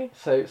Gang.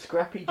 So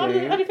Scrappy How do Doo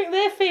you think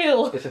they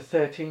feel? is a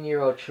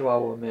 13-year-old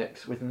Chihuahua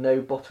mix with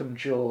no bottom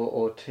jaw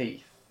or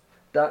teeth.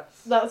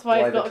 That's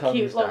why he's the got a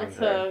cute tongue's long dangling.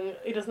 tongue.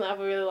 He doesn't have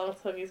a really long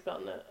tongue. He's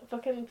got no.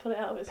 Fucking pull it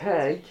out of his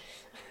Peg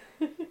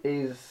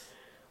is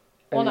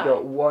One only eye.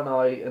 got 1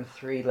 eye and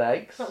 3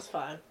 legs. That's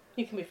fine.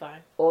 You can be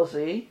fine.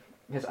 Ozzy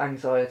has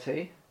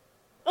anxiety.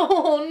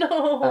 Oh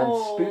no!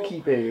 And Spooky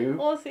Boo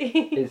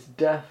Ozzy. is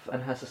deaf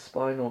and has a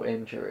spinal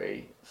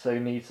injury, so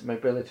needs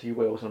mobility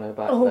wheels on her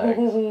back legs.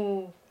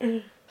 Oh.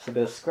 So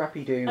there's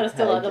Scrappy Doo, I Peg,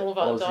 still like the one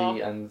about a Ozzy, dog.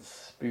 and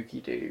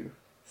Spooky Doo.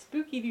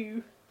 Spooky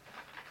Doo.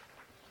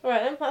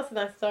 Alright then, that's a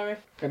nice story.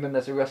 And then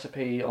there's a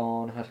recipe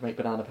on how to make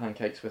banana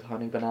pancakes with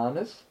honey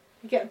bananas.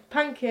 You get a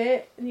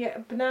pancake, and you get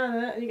a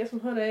banana, and you get some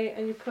honey,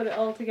 and you put it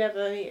all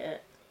together and eat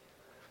it.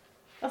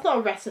 That's not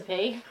a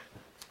recipe.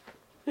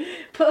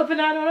 Put a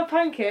banana on a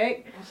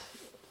pancake.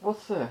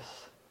 What's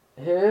this?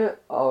 Here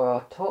are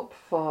our top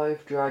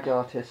 5 drag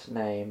artist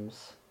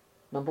names.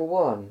 Number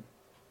 1,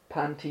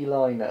 Panty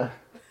Liner.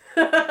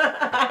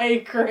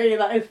 I agree,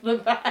 that is the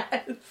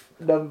best.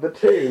 Number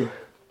 2,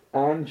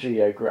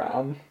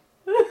 Angiogram.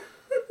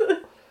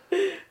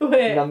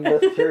 Wait. Number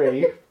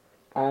 3,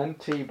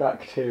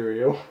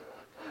 Antibacterial.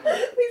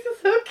 These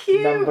are so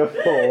cute. Number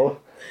 4,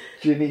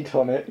 Ginny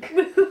Tonic.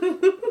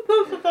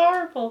 That's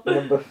adorable.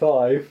 Number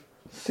 5,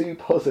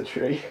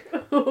 Suppository.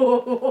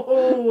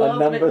 Oh, And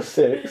number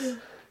 6,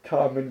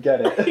 Carmen Get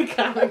It.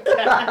 Can't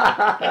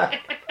get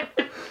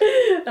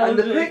it. And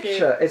the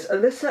picture is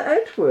Alyssa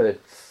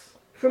Edwards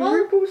from Well,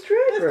 RuPaul's Drag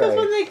It's because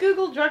when Race. they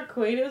googled drag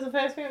queen, it was the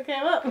first thing that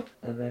came up.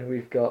 And then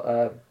we've got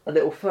a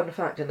little fun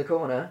fact in the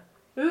corner.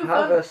 Ooh,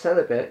 Hava fun.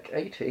 Celibic,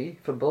 80,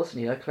 from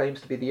Bosnia, claims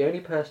to be the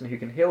only person who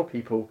can heal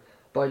people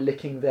by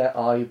licking their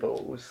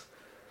eyeballs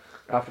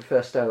after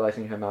first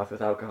sterilising her mouth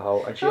with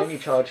alcohol, and she only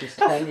charges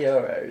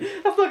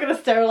 €10. That's not going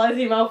to sterilise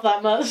your mouth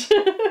that much.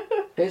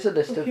 Here's a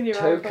list of Licking your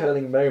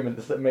toe-curling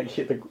moments that make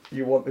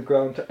you want the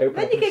ground to open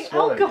Then up you and get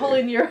swallow alcohol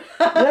you. in your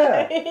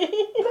eye.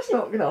 That's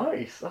not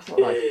nice. That's not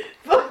nice.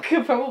 Fuck,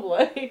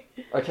 probably.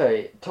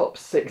 Okay, top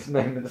 6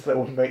 moments that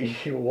will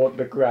make you want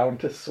the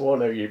ground to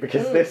swallow you,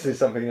 because Ooh. this is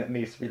something that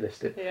needs to be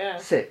listed. Yeah.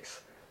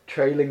 6,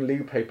 trailing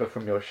loo paper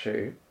from your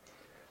shoe.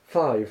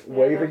 5,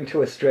 waving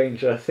to a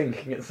stranger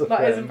thinking it's a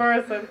That is friend.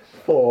 embarrassing.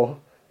 4,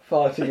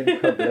 farting in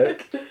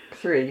public.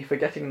 3,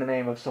 forgetting the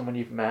name of someone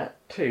you've met.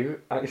 2,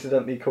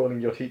 accidentally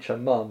calling your teacher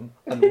mum.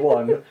 And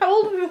 1, How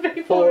old are these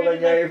people?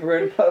 falling over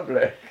in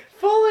public.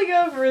 Falling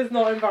over is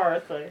not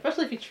embarrassing,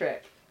 especially if you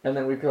trip. And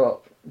then we've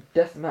got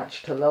death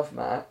match to love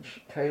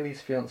match. Kaylee's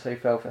fiance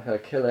fell for her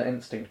killer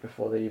instinct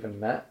before they even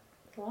met.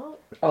 What?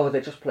 Oh, they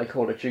just play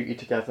Call of Duty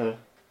together.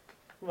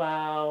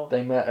 Wow.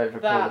 They met over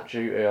Call That- of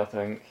Duty, I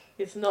think.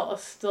 It's not a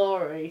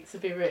story to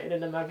be written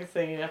in a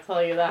magazine, I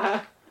tell you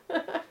that.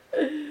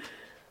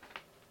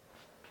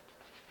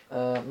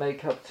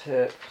 Makeup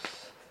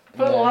tips.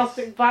 Put an Yes.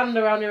 elastic band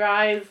around your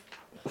eyes.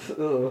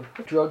 Ugh.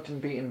 Drugged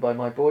and beaten by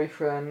my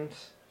boyfriend.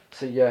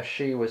 So yeah,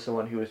 she was the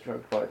one who was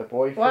drugged by the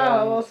boyfriend.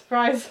 Wow, what a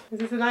surprise. Is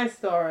this a nice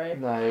story?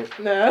 No.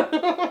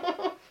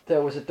 No.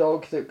 There was a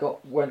dog that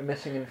went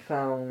missing and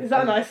found. Is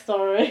that a nice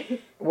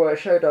story? Well, it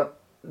showed up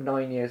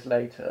 9 years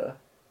later.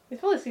 He's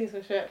probably seen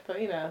some shit, but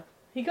you know.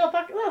 He got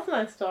back. That's a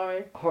nice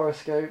story.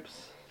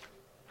 Horoscopes.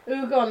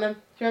 Ooh, go on then.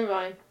 Do you remember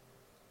mine?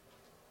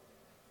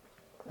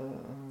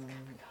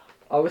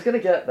 I was going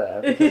to get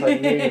there because I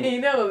knew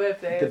You know what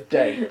birthday the is.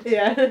 date.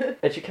 Yeah.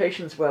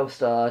 Education's well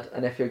starred,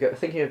 and if you're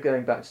thinking of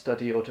going back to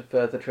study or to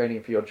further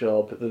training for your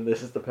job, then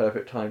this is the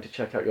perfect time to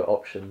check out your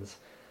options.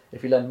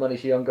 If you lend money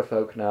to younger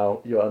folk now,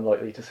 you're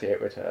unlikely to see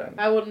it return.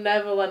 I would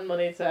never lend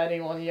money to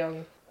anyone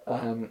young.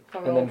 And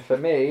then for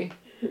me,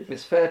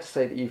 it's fair to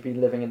say that you've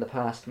been living in the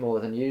past more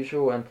than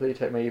usual, and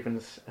Pluto may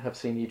even have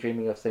seen you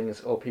dreaming of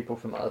things or people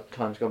from other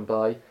times gone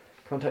by.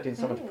 Contacting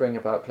someone to bring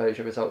about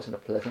closure results in a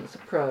pleasant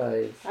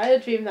surprise. I had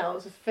a dream that I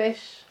was a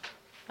fish,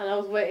 and I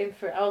was looking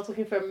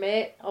for a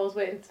mate. I was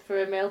waiting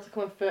for a male to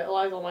come and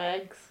fertilise all my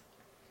eggs.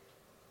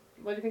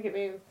 What do you think it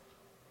means?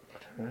 I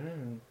don't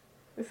know.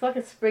 It's like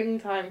a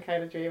springtime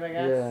kind of dream, I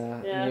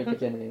guess. Yeah, new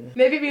beginning.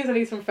 Maybe it means I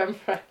need some femme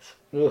fresh.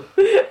 Ugh,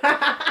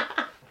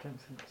 I don't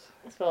think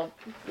so. Well,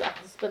 yeah,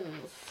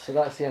 husbands. So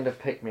that's the end of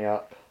Pick Me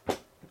Up.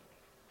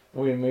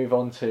 We move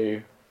on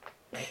to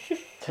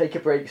Take a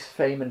break's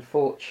fame and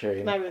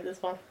fortune. I read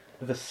this one.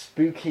 The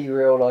spooky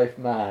real life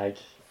mag.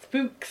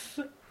 Spooks.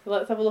 So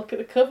let's have a look at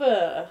the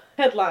cover.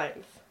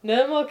 Headlines.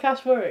 No more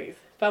cash worries.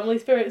 Family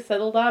spirits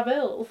settled our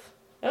bills.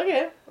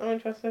 Okay, I'm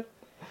interested.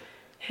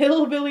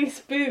 Hillbilly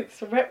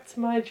spooks wrecked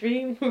my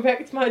dream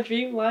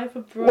life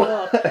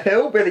abroad.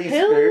 Hillbilly spooks?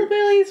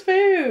 Hillbilly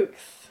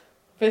spooks!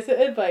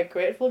 Visited by a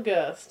grateful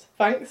ghost.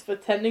 Thanks for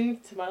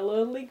tending to my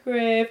lonely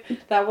grave.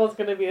 That one's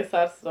going to be a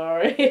sad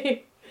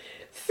story.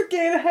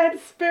 Skinhead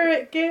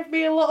spirit gave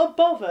me a lot of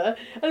bother,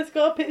 and it's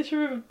got a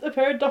picture of a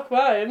pair of Doc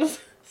Martens.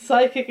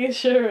 Psychic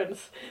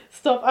insurance.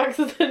 Stop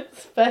accidents,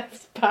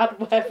 thefts, bad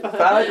weather.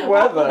 Bad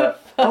weather?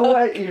 Oh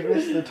wait, you've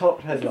missed the top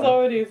This headline. is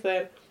already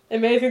insane.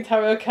 Amazing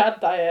tarot card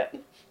diet.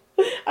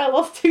 I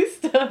lost 2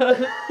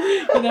 stone.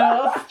 You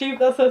know, that's stupid.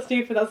 That's so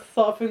stupid. That's the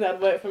sort of thing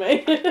that'd work for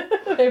me.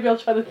 Maybe I'll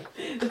try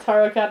the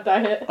tarot card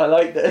diet. I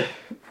like that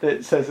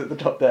it says at the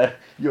top there,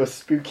 your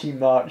spooky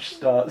march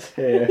starts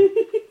here.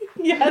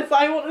 Yes,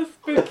 I want a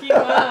spooky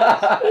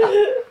march.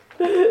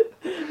 I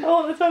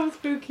want to have a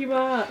spooky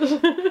march.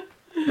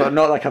 But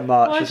not like a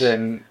march Why as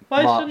in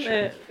Why march.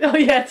 shouldn't it? Oh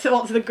yeah,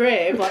 to the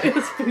grave, like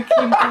a spooky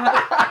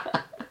march.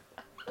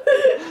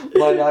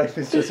 My life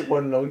is just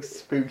one long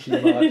spooky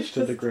march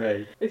to the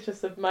grave. It's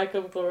just a My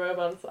Chemical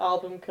Romance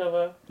album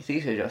cover.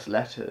 These are just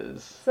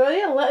letters. So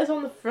yeah, letters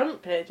on the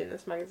front page in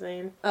this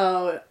magazine.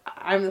 Oh,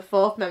 I'm the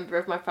 4th member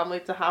of my family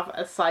to have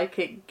a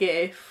psychic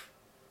gift.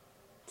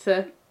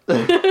 A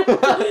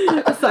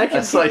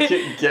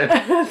psychic gift.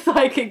 A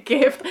psychic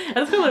gift. I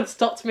just kind of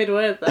stopped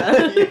mid-word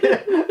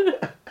there.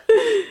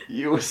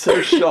 You were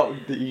so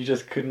shocked that you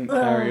just couldn't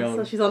carry on.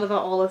 So she's on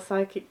about all her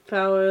psychic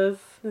powers.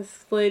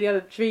 This lady had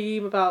a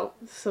dream about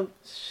some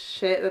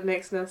shit that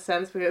makes no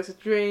sense, but it was a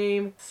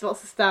dream. So what's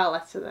the star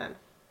letter then?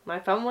 My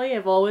family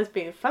have always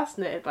been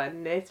fascinated by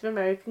Native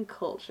American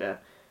culture.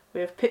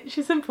 We have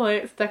pictures and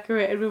plates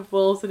decorated with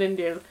wolves and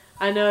Indians.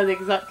 I know the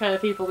exact kind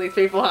of people these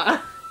people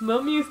are.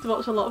 Mum used to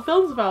watch a lot of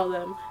films about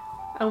them,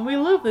 and we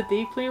love the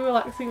deeply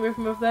relaxing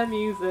rhythm of their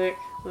music.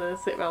 They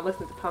sit around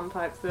listening to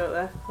panpipes, don't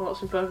they? And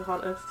watching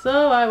Pocahontas.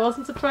 So I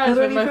wasn't surprised Are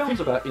there when any my films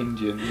about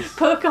Indians?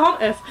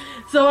 Pocahontas.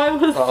 So I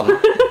was. Oh.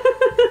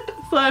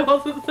 So I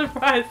wasn't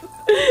surprised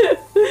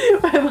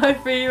when my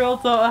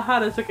 3-year-old daughter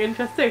Hannah took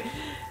interest too.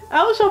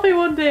 Out shopping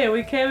one day,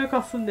 we came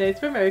across some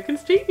Native American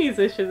street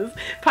musicians,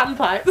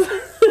 panpipes.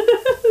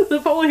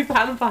 They're probably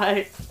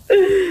panpipes.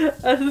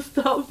 And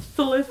stopped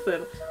to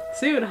listen.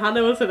 Soon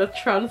Hannah was in a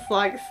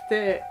trance-like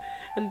state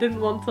and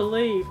didn't want to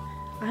leave.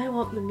 I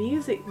want the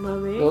music,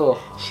 Mummy, Ugh.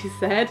 she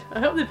said. I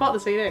hope they bought the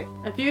CD.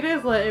 A few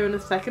days later in a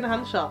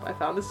second-hand shop, I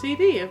found a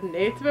CD of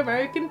Native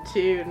American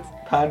tunes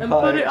and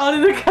put it on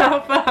in the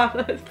car for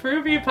Hannah. It's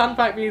Peruvian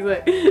panpipe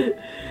music.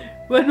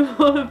 When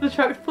one of the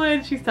tracks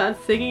played, she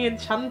started singing and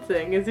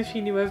chanting as if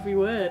she knew every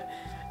word.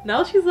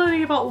 Now she's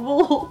learning about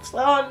wolves.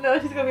 Oh no,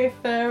 she's gonna be a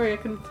fairy, I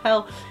can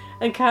tell.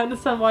 And can't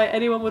understand why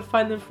anyone would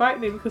find them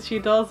frightening because she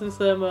adores them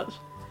so much.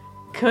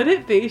 Could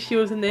it be she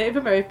was a Native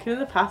American in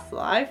the past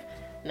life?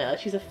 No,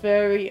 she's a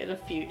furry in a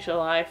future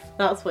life.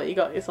 That's what you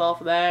got yourself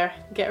there.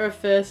 Get her a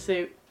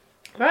fursuit.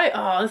 Right,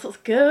 oh, this looks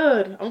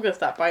good. I'm gonna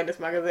start buying this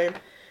magazine.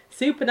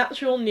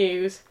 Supernatural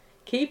news.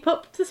 Keep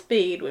up to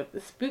speed with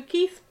the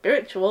spooky,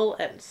 spiritual,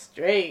 and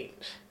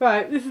strange.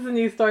 Right, this is a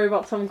news story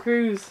about Tom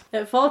Cruise.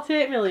 At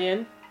 48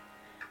 million,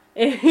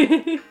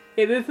 it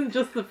isn't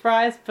just the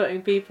prize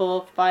putting people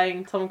off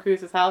buying Tom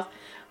Cruise's house.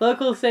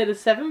 Locals say the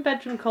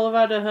 7-bedroom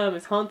Colorado home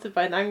is haunted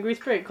by an angry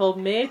spirit called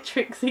May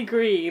Trixie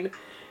Green,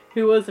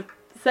 who was a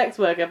sex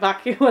worker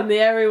back when the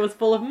area was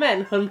full of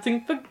men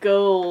hunting for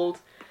gold.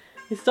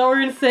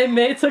 Historians say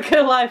May took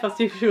her life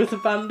after she was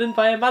abandoned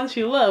by a man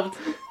she loved.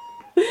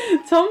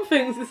 Tom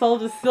thinks it's all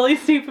just silly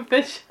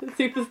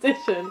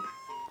superstition.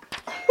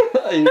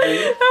 Are you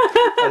being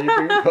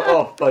put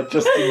off by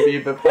Justin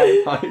Bieber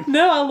panpipes?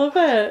 No, I love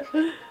it.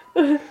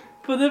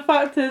 But the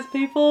fact is,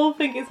 people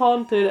think it's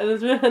haunted, and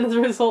as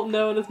a result,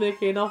 no one is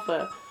making an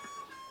offer.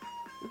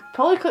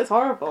 Probably because it's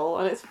horrible,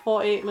 and it's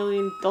 $48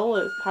 million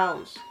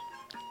pounds.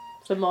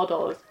 So more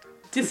dollars.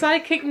 Do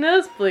psychic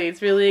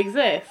nosebleeds really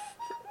exist?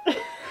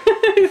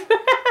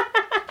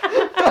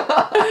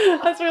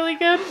 That's really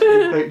good.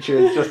 The picture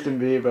is Justin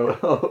Bieber.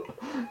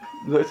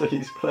 Looks like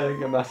he's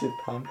playing a massive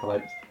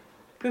panpipes.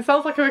 It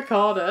sounds like a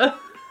recorder.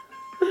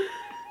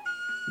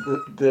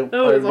 The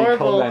Oh, it's only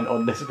horrible. comment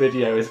on this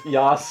video is,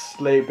 "Ya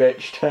slay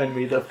bitch, turn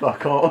me the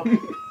fuck on."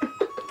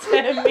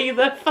 Turn me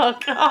the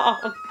fuck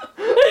on.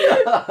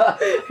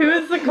 Who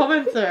is the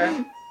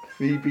commenter?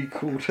 Phoebe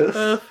Coulter.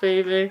 Oh,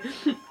 Phoebe.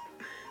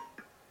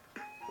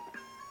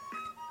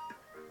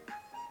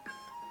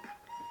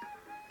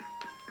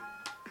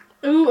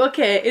 Ooh,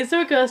 okay. Is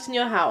there a ghost in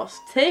your house?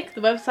 Take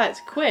the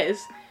website's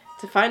quiz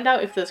to find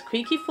out if those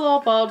creaky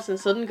floorboards and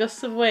sudden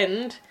gusts of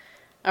wind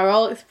are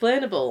all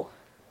explainable,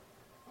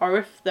 or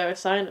if they're a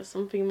sign of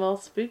something more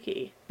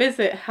spooky.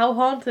 Visit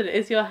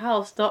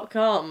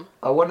howhauntedisyourhouse.com.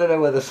 I want to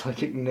know whether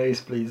psychic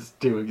nosebleeds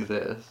do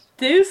exist.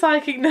 Do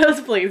psychic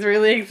nosebleeds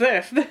really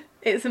exist?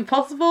 It's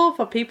impossible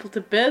for people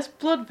to burst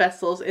blood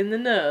vessels in the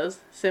nose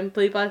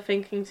simply by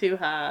thinking too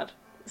hard.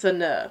 So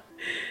no.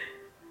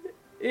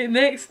 It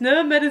makes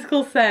no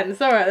medical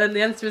sense. Alright then,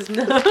 the answer is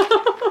no.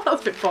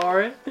 That's a bit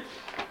boring.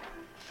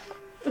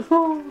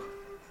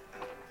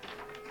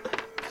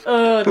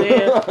 Oh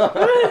dear.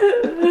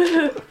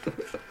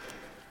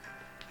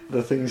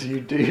 The things you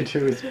do to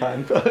his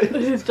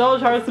panpipe.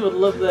 George Harrison would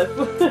love this.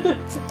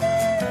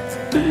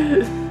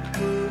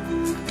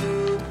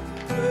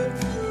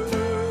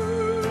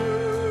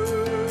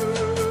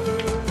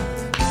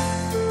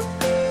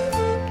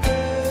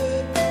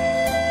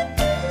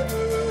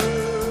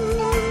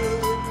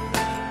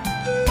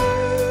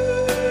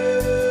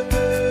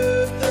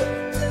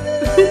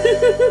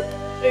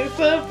 It's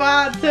so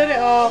bad, turn it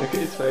off. Look at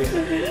his face.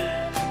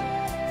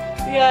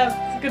 Yeah,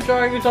 it's a good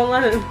drawing of John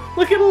Lennon.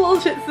 Look at the little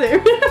shih tzu.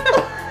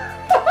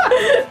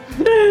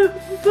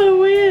 This is so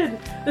weird.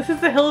 This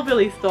is the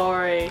hillbilly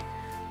story.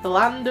 The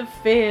land of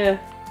fear.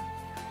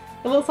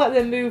 It looks like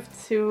they moved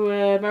to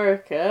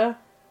America,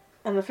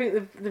 and I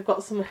think they've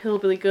got some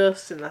hillbilly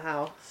ghosts in the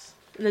house.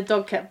 And the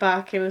dog kept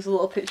barking. There's a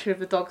little picture of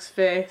the dog's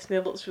face, and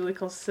he looks really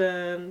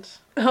concerned.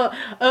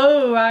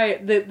 Oh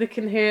right, they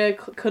can hear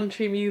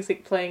country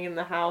music playing in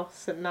the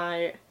house at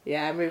night.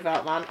 Yeah, move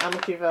out, man.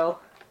 Amityville.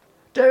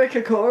 Derek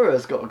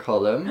Akora's got a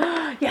column.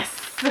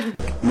 Yes!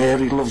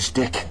 Mary loves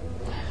Dick.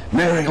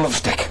 Mary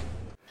loves Dick.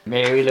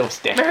 Mary loves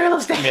Dick. Mary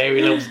loves Dick.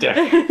 Mary loves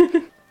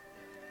Dick.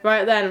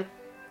 Right then.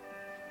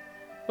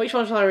 Which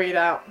one shall I read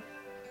out?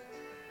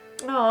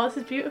 Oh, this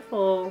is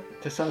beautiful.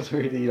 This sounds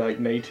really like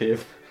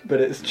native, but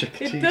it's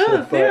Chickadee It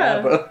does,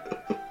 forever.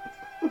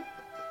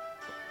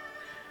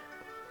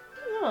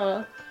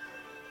 Oh.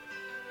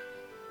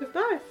 It's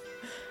nice.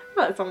 I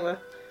like the song though.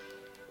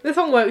 This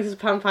song works as a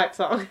panpipe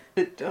song.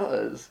 It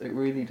does. It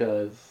really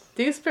does.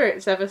 Do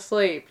spirits ever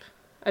sleep?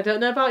 I don't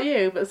know about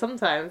you, but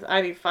sometimes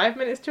I need 5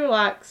 minutes to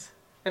relax,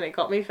 and it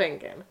got me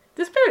thinking.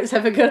 Do spirits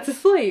ever go to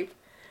sleep?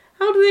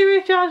 How do they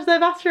recharge their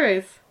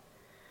batteries?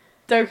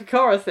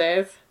 Dokakora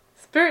says,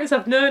 spirits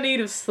have no need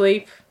of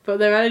sleep, but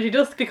their energy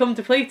does become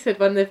depleted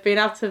when they've been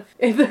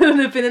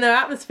in our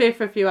atmosphere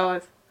for a few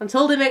hours. I'm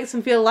told it makes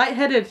them feel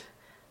lightheaded.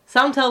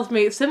 Sam tells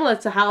me it's similar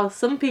to how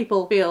some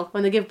people feel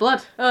when they give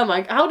blood. Oh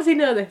my, how does he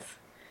know this?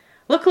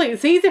 Luckily,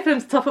 it's easy for them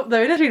to top up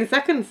their energy in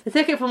seconds. They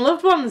take it from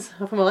loved ones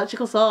or from an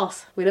electrical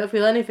source. We don't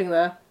feel anything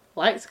though.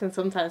 Lights can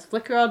sometimes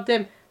flicker or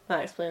dim.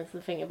 That explains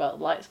the thing about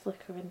lights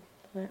flickering.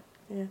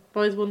 Yeah,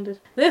 always wondered.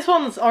 This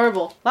one's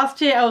horrible.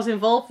 Last year I was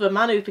involved with a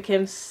man who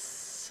became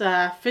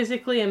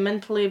physically and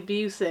mentally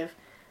abusive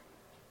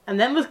and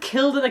then was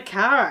killed in a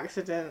car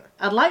accident.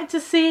 I'd like to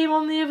see him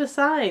on the other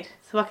side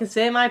so I can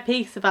say my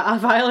piece about how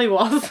vile he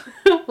was.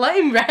 Let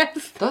him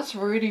rest. That's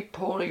really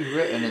poorly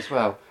written as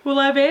well. Will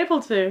I be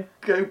able to?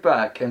 Go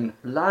back, and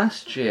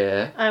last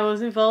year I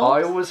was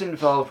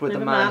involved. with With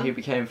a a man man. who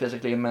became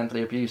physically and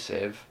mentally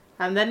abusive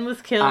And then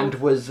was killed. and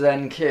was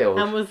then killed.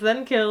 And was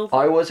then killed.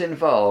 I was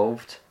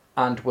involved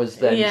and was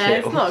then yeah,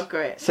 killed. it's not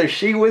great. So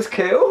she was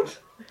killed?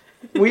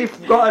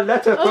 We've got a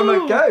letter from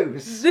a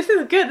ghost. This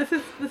is good.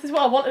 This is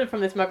what I wanted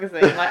from this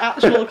magazine. Like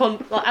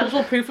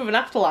actual proof of an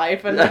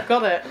afterlife, and I've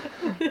got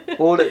it.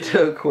 All it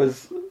took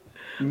was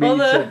me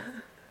to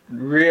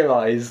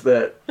realise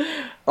that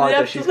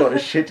either she's got a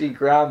shitty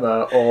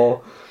grammar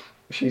or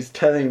she's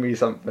telling me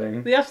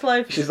something. The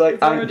afterlife. She's like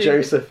is Aunt already-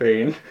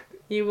 Josephine.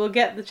 You will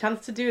get the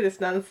chance to do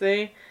this,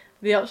 Nancy.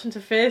 The option to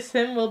face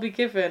him will be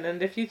given,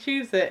 and if you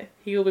choose it,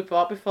 he will be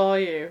brought before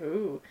you.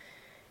 Ooh.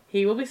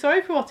 He will be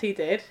sorry for what he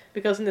did,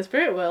 because in the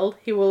spirit world,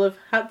 he will have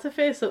had to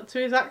face up to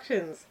his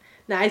actions.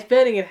 Nah, he's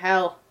burning in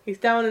hell. He's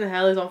down in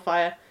hell, he's on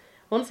fire.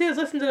 Once he has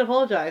listened and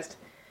apologised,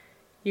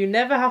 you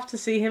never have to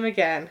see him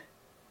again.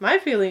 My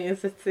feeling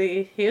is that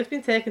he has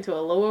been taken to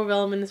a lower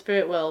realm in the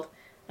spirit world,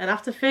 and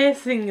after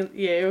facing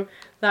you,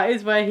 that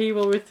is where he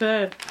will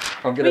return.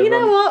 I'm gonna But you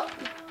know run. what?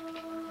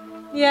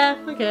 Yeah,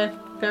 okay,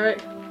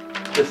 Derek.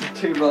 This is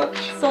too much.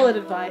 Solid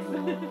advice.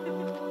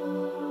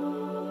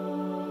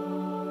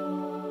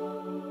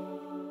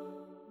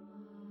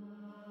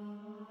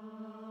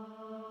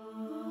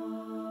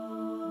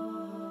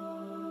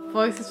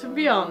 Voices from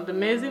Beyond,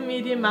 amazing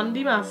medium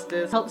Mandy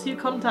Masters helps you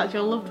contact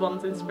your loved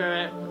ones in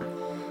spirit.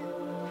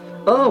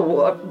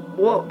 Oh,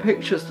 what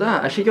picture's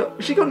that? Has she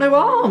got no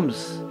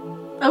arms?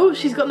 Oh,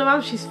 she's got no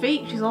arms, she's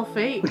feet, she's all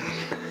feet.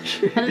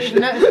 I didn't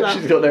even notice that.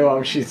 She's got no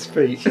arms, she's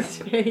feet. She's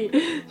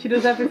feet. She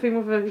does everything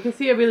with her. You can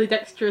see her really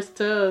dexterous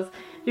toes.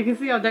 You can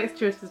see how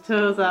dexterous the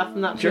toes are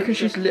from that Do you reckon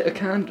picture. she's lit that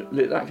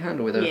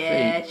candle with her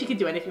Yeah, feet? she could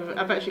do anything.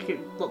 I bet she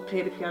could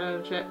play the piano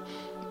and shit.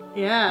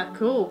 Yeah,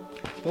 cool.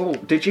 Oh,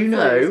 did you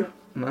know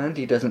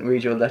Mandy doesn't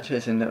read your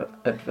letters in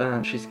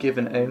advance? She's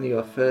given only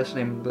your first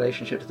name and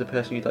relationship to the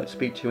person you'd like to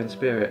speak to in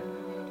spirit.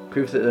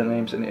 Proof that the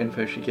names and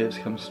info she gives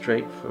come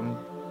straight from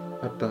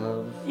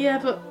above. Yeah,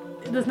 but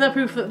there's no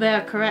proof that they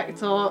are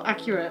correct or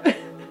accurate.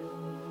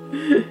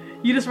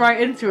 You just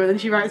write into her, then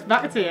she writes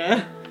back to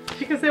you.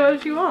 She can say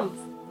what she wants.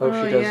 Oh,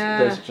 she does. Yeah.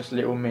 There's just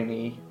little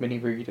mini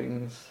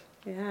readings.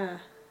 Yeah.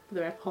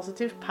 There are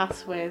positive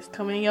pathways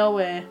coming your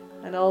way,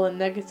 and all the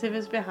negative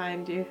is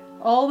behind you.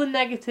 All the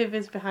negative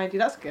is behind you.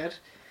 That's good.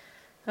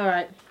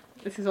 Alright.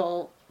 This is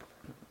all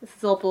This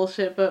is all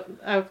bullshit, but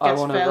I I guess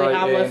want to fairly write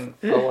harmless.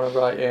 in. I want to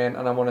write in,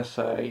 and I want to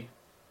say,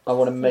 I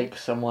want to make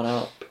someone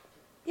up.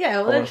 Yeah, I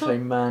well, want then to say,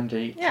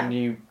 Mandy, Yeah. can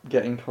you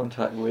get in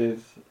contact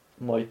with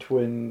my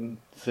twin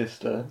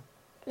sister?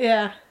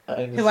 yeah,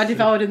 And who I see-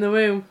 devoured in the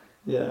womb.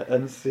 Yeah,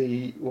 and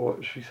see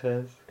what she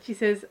says. She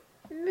says,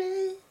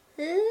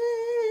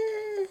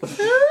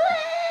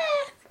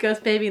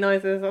 ghost baby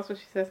noises, that's what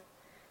she says.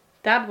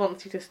 Dad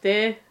wants you to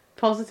stay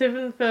positive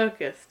and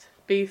focused.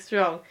 Be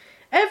strong.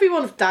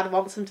 Everyone's dad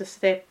wants them to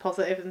stay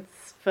positive and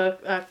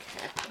focused.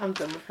 Okay, I'm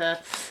done with her.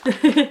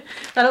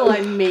 I don't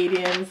like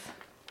mediums.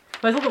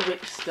 Where's all the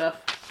witch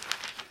stuff?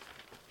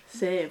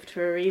 Saved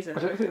for a reason.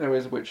 I don't think there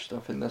is witch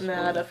stuff in this No,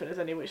 one. I don't think there's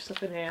any witch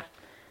stuff in here.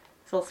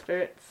 It's all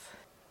spirits.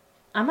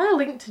 Am I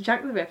linked to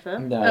Jack the Ripper?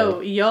 No. Oh,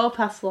 Your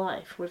Past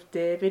Life with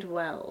David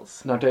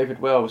Wells. Now, David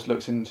Wells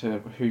looks into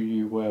who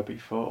you were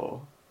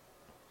before.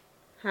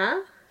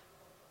 Huh?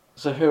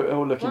 So he'll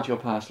look What? into your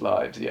past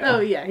lives, yeah. Oh,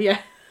 yeah.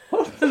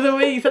 The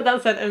way you said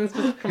that sentence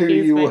just Who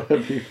confused you me. were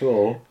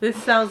before. This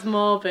sounds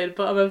morbid,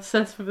 but I'm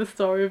obsessed with the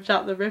story of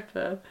Jack the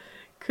Ripper.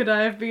 Could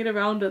I have been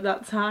around at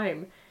that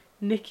time?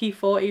 Nikki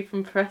 40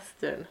 from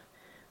Preston.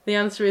 The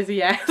answer is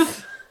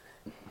yes.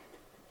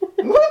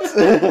 What?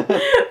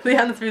 The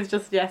answer is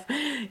just yes.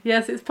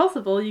 Yes, it's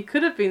possible you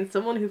could have been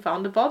someone who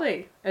found a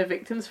body, a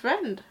victim's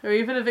friend, or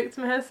even a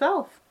victim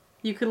herself.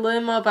 You could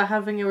learn more by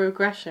having a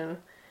regression,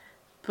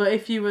 but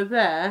if you were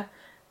there,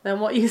 then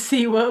what you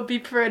see won't be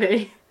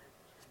pretty.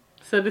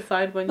 So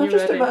decide when Now you're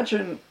just ready.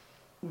 imagine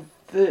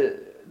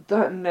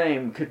that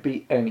name could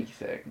be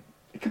anything.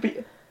 It could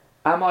be,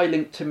 am I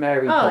linked to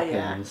Mary Oh Poppins?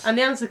 yeah, and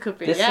the answer could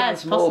be This yeah.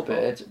 It's sounds possible.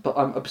 morbid, but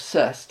I'm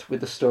obsessed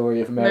with the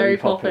story of Mary, Mary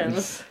Poppins.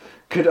 Poppins.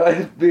 Could I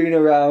have been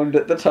around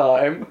at the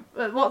time?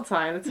 At what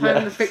time? The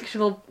time Yes.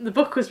 the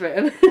book was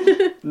written.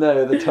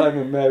 No, the time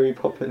of Mary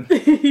Poppins.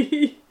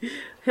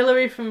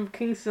 Hilary from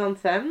Kingston on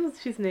Thames,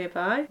 she's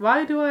nearby.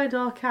 Why do I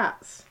adore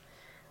cats?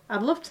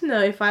 I'd love to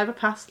know if I have a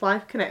past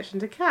life connection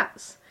to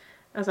cats,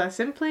 as I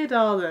simply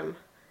adore them.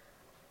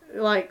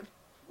 Like,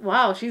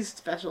 wow, she's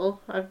special.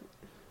 I've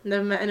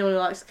never met anyone who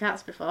likes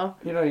cats before.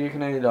 You know, you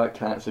can only like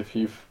cats if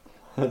you've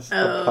had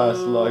a past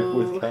life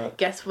with cats.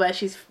 Guess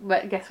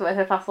where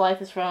her past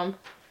life is from.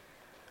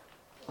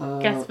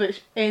 Guess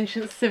which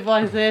ancient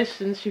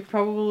civilization she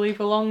probably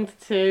belonged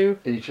to.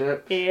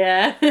 Egypt.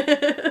 Yeah.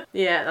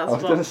 Yeah, that's I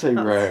was going to say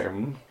that's-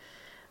 Rome.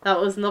 That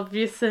was an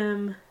obvious,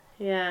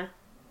 yeah.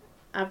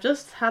 I've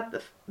just had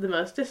the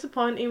most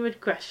disappointing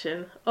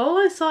regression. All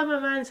I saw in my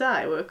mind's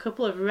eye were a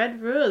couple of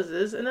red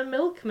roses and a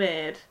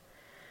milkmaid.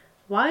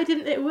 Why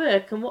didn't it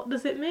work, and what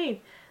does it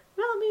mean?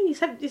 Well, I mean,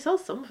 you saw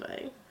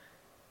something.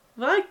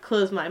 When I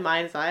close my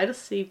mind's eye, I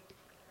just see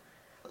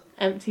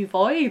empty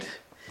void.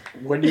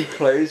 When you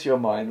close your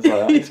mind's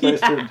eye, you're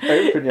supposed to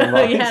open your Oh,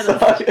 mind's yeah,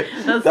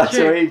 eye. that's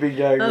true. where you've been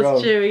going That's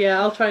wrong. true, yeah,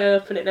 I'll try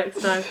and open it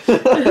next time.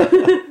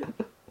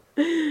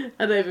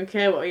 I don't even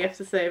care what you have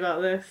to say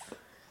about this.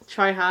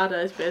 Try harder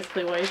is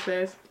basically what he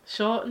says.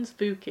 Short and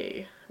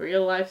spooky.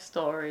 Real life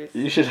stories.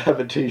 You should have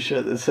a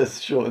t-shirt that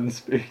says short and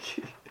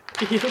spooky.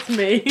 That's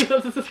me.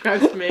 That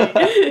describes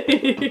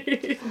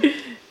me.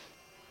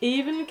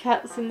 Even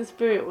cats in the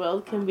spirit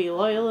world can be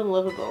loyal and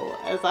lovable,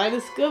 as I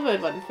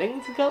discovered when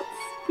things got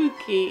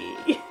spooky.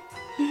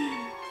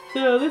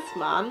 So this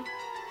man,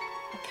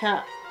 a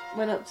cat,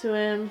 went up to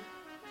him.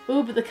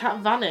 Ooh, but the cat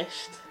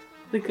vanished.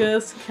 The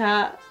ghost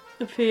cat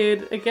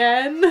appeared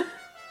again,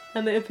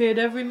 and it appeared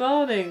every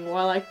morning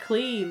while I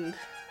cleaned.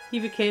 He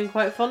became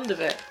quite fond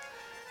of it.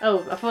 Oh,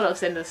 I thought that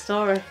was the end of the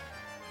story.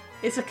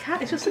 It's a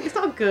cat, it's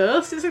not a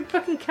ghost, it's a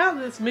fucking cat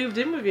that's moved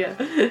in with you.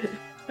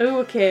 Oh,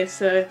 okay,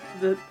 so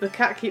the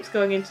cat keeps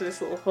going into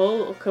this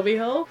little cubby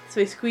hole.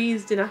 So he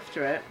squeezed in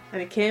after it, and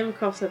he came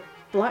across a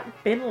black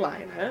bin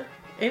liner.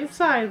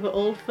 Inside were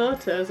old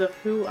photos of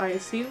who I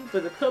assumed were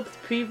the pub's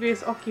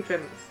previous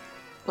occupants.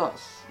 That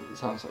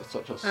sounds like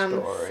such a And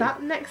story.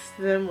 sat next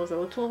to them was a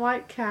little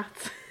white cat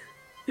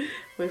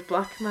with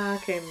black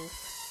markings.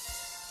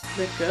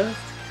 The ghost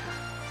cat.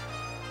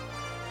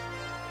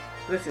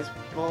 This is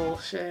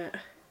bullshit.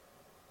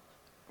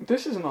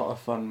 This is not a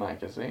fun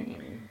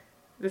magazine.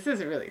 This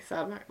is a really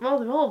sad well,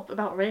 they're all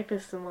about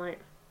rapists and like...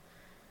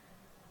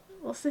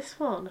 What's this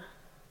one?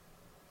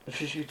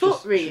 She Foot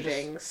just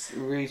readings.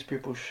 reads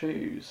people's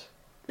shoes.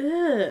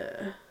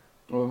 Ugh.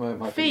 Or it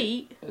might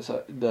Feet? Be, it's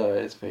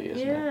feet,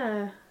 isn't it?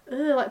 Yeah.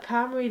 Ugh, like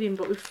palm reading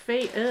but with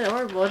feet. Ugh,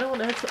 horrible. I don't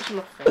want her touching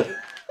my feet.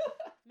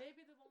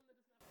 Maybe the one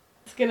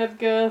that... Skinhead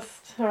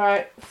Ghost.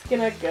 Alright,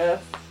 Skinhead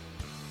Ghost.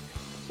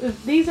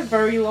 These are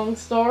very long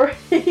stories.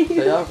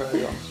 They are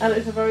very long. And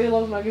it's a very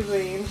long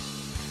magazine.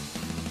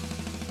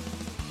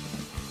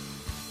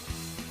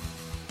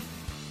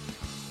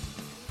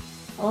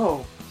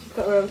 Oh, She's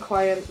got her own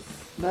clients.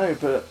 no,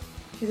 but...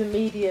 She's a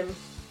medium.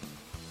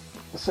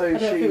 So I don't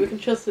think we can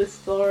trust this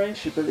story.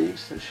 she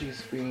believes that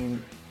she's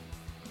been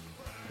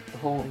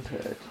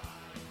haunted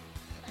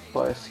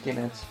by a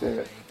skinhead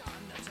spirit.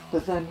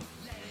 But then...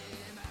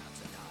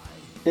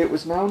 It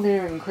was now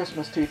nearing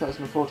Christmas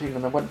 2014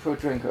 and I went for a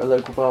drink at a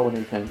local bar one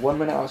evening. One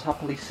minute I was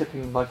happily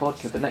sipping my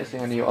vodka, the next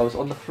thing I knew I was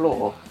on the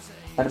floor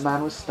and a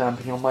man was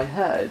stamping on my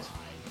head.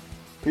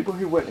 People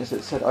who witnessed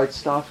it said I'd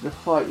started a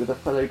fight with a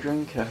fellow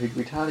drinker who'd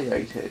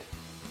retaliated.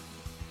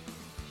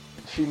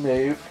 She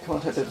moved,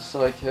 contacted a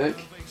psychic.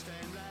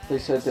 They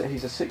said that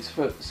he's a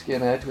 6-foot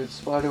skinhead with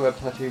spiderweb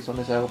tattoos on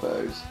his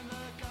elbows.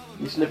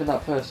 He used to live in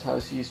that first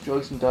house, he used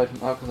drugs and died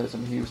from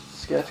alcoholism. He was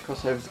scared to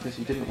cross over because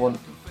he didn't want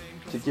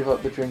to give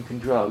up the drink and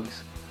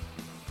drugs.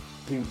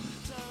 He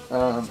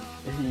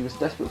was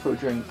desperate for a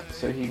drink,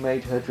 so he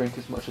made her drink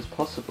as much as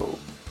possible.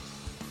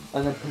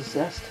 And then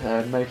possessed her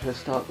and made her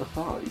start the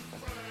fight.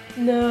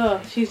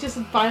 No, she's just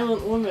a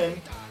violent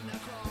woman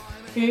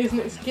who needs an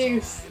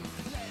excuse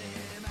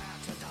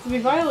to be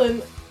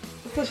violent.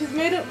 So she's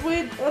made up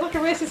with like a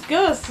racist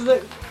ghost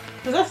that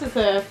possesses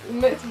her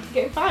and makes her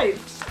get in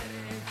fights.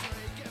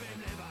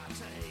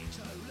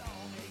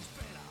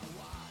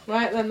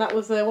 Right then, that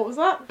was what was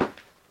that?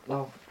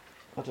 Oh,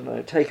 I don't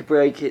know. Take a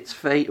break. It's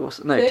fate or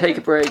no. Take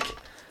a break.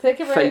 Take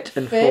a break. Fate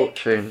and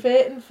fortune.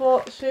 Fate and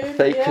fortune.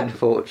 Fake yeah. and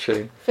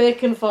fortune.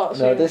 Fake and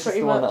fortune. No, this is pretty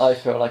the much. one that I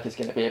feel like is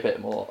going to be a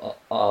bit more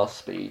our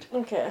speed.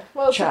 Okay.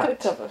 Well, let's look at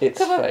the cover. It's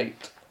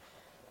fate.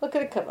 Look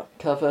at the cover.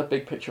 Cover,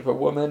 big picture of a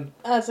woman.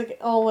 As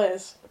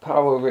always.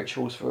 Power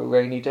rituals for a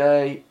rainy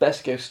day.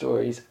 Best ghost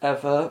stories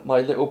ever.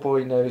 My little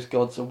boy knows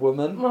God's a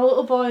woman. My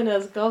little boy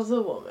knows God's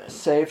a woman.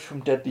 Saved from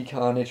deadly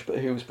carnage, but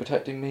who was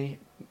protecting me?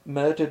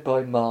 Murdered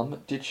by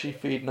Mum. Did she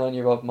feed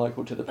 9-year-old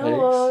Michael to the pigs?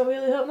 Oh, I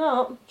really hope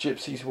not.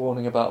 Gypsy's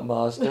warning about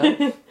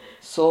Mazda.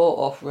 Saw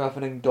off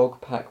ravening dog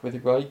pack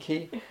with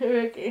Reiki.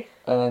 Ricky.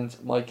 And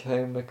my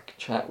coma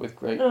chat with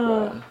Great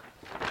Oh. Gran.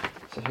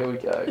 So here we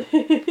go.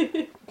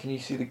 Can you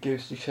see the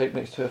ghostly shape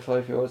next to her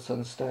 5-year-old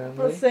son Stanley?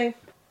 Let's see.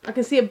 I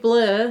can see a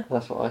blur.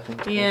 That's what I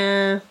think.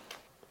 Yeah.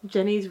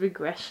 Jenny's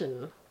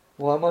regression.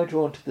 Why am I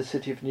drawn to the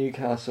city of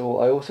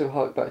Newcastle? I also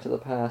hark back to the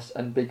past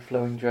and big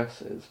flowing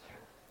dresses.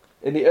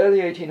 In the early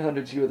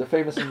 1800s, you were the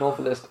famous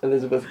novelist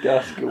Elizabeth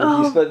Gaskell.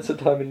 Oh. You spent some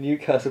time in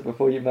Newcastle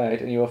before you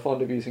married, and you were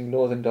fond of using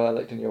northern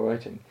dialect in your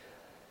writing.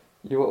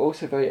 You were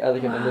also very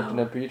elegant and lived in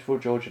a beautiful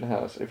Georgian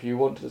house. If you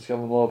want to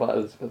discover more about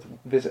Elizabeth,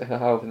 visit her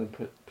house in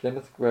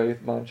Plymouth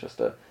Grove,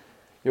 Manchester.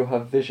 You'll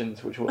have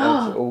visions which will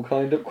answer all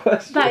kind of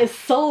questions. That is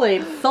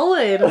solid.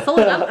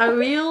 A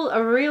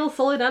real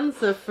solid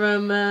answer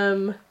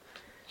from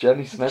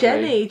Jenny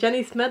Smedley.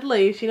 Jenny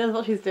Smedley. She knows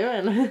what she's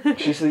doing.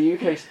 She's the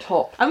UK's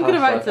top I'm gonna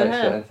write past to life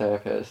expert her. and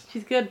therapist.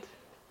 She's good.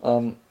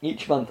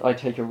 Each month I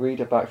take a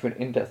reader back for an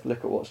in-depth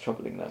look at what's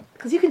troubling them.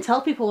 Because you can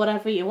tell people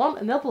whatever you want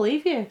and they'll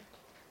believe you.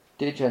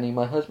 Dear Jenny,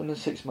 my husband in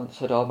 6 months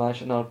said our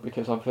marriage annulled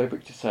because I'm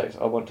phobic to sex.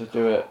 I want to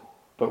do it,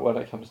 but when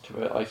it comes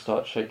to it, I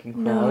start shaking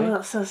cry. No,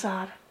 that's so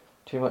sad.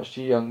 Too much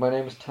too young. My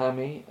name is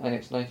Tammy, and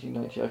it's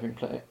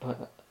 1990.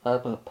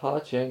 I've been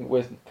partying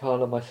with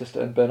Carla, my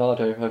sister, and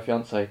Bernardo, her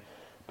fiance.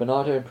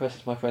 Bernardo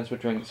impresses my friends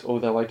with drinks,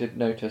 although I did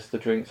notice the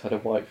drinks had a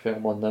white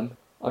film on them.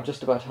 I'm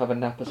just about to have a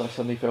nap as I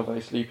suddenly feel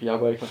very sleepy. I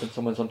wake up and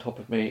someone's on top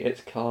of me.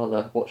 It's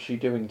Carla. What's she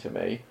doing to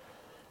me?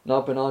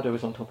 Now Bernardo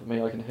is on top of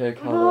me. I can hear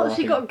Carla Oh,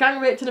 she laughing. got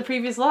gang raped in a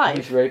previous life.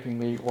 He's raping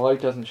me. Why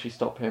doesn't she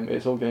stop him?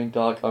 It's all getting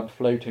dark. I'm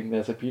floating.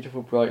 There's a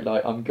beautiful bright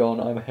light. I'm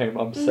gone. I'm home.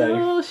 I'm safe.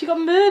 No, she got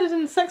murdered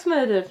and sex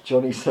murdered.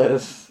 Johnny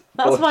says...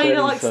 That's why you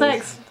don't Jenny like says,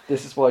 sex.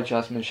 This is why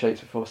Jasmine shakes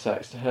before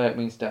sex. To her it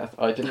means death.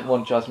 I didn't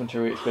want Jasmine to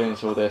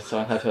re-experience all this, so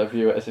I had her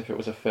view it as if it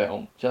was a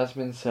film.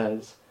 Jasmine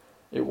says...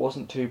 It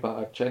wasn't too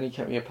bad. Jenny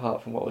kept me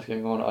apart from what was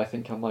going on. I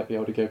think I might be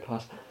able to go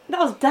past... That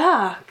was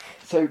dark.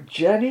 So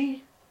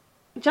Jenny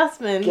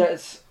Jasmine.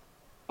 gets...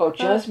 Oh,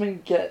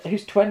 Jasmine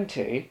who's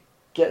 20,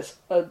 gets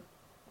a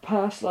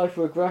past life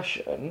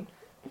regression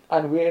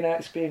and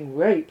reenacts being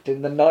raped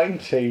in the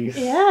 90s.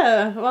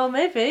 Yeah, well,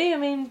 maybe. I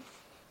mean...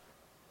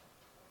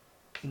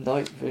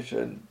 Night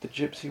vision. The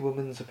gypsy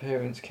woman's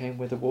appearance came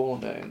with a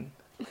warning.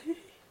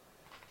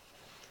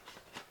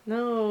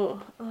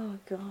 No. Oh,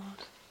 God.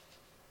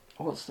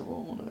 What's the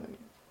warning?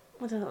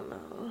 I don't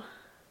know.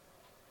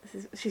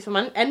 She's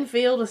from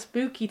Enfield, a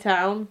spooky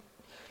town.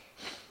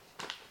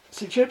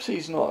 See,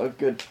 gypsy's not a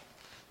good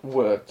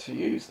word to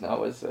use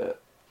now, is it?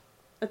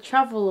 A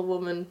traveller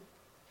woman.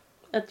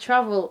 A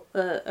traveller.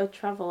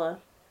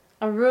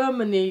 A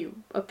Romany.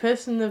 A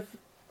person of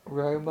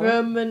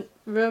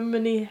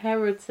Romany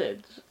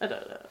heritage. I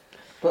don't know.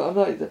 But I'm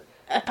like...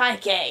 A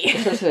pikey.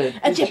 It says here,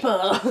 A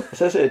jipper. It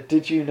says here,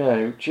 did you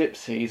know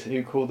gypsies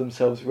who call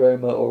themselves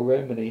Roma or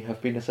Romany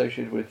have been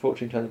associated with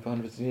fortune telling for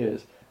hundreds of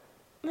years?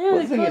 Yeah, Well,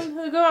 they the thing is,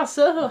 go out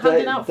Soho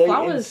handing out They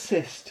flowers.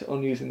 insist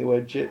on using the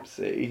word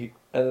gypsy,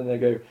 and then they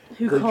go,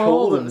 Who they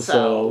call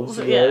themselves.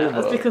 Yeah,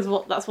 Roma. that's because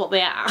that's what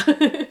they are.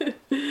 To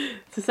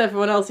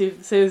everyone else who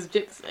says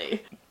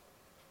gypsy.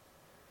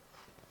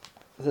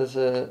 There's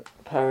a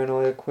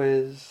paranoia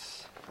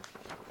quiz.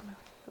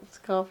 Let's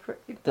go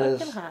pretty There's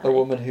fucking high. a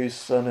woman whose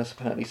son is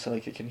apparently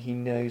psychic, and he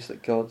knows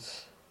that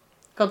God's...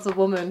 God's a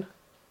woman.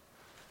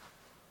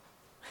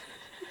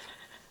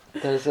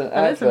 There's an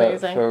That is advert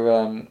amazing. for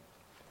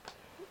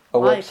a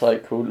Life.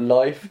 website called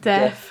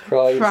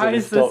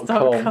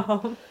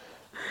lifedeathprizes.com.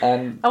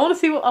 And I want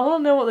to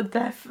know what the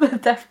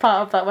deaf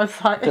part of that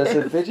website there's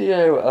is. a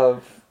video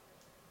of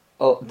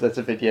there's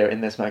a video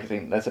in this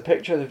magazine. There's a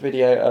picture of the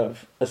video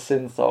of a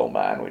synthol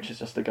man, which is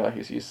just a guy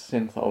who's used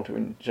synthol to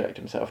inject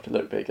himself to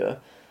look bigger.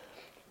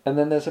 And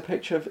then there's a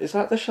picture of, is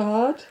that the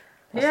Shard?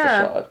 That's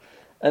Yeah. the Shard.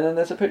 And then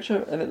there's a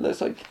picture, and it looks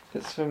like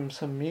it's from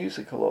some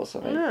musical or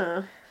something.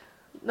 Yeah.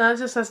 No, it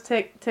just says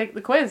take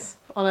the quiz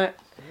on it.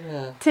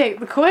 Yeah. Take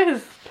the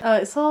quiz. Oh,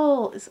 it's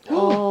all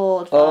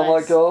advice. Oh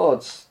my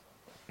god.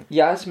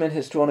 Yasmin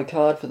has drawn a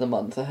card for the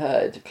month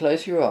ahead.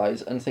 Close your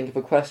eyes and think of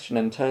a question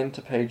and turn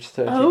to page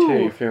 32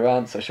 Oh. for your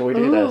answer. Shall we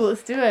do Ooh, this?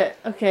 let's do it.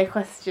 Okay,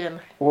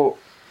 question. Well,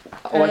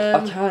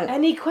 I can't.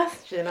 Any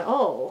question at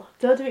all?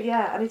 Don't do it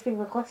yet. I need to think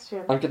of a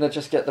question. I'm gonna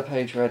just get the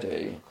page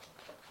ready.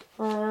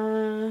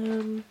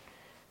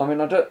 I mean,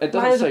 it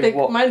doesn't say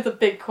what. Mine's a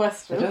big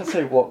question. It doesn't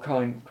say what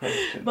kind of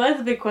question. Mine's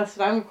a big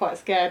question. I'm quite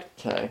scared.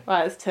 Okay.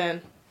 Right, it's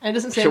turn. And it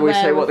doesn't say Shall we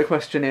where say what the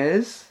question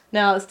is?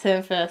 No, it's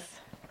turn first.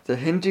 The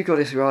Hindu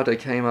goddess Radha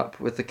came up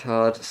with the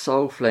card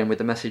Soul Flame with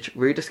the message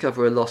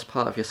rediscover a lost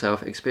part of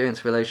yourself,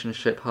 experience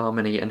relationship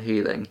harmony and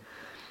healing.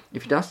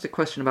 If you'd asked a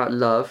question about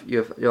love, you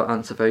have your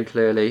answer very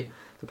clearly.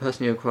 The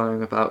person you're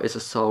inquiring about is a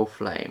soul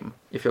flame.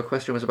 If your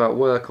question was about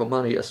work or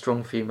money, a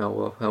strong female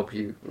will help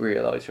you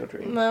realise your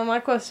dreams. No, my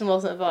question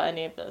wasn't about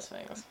any of those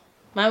things.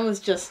 Mine was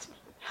just,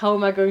 how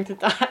am I going to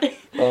die?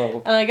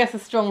 Oh. And I guess a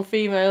strong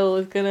female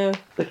is gonna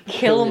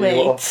kill you me.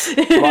 off.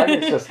 Mine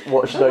is just,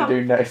 what should I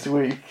do next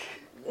week?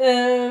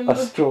 A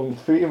strong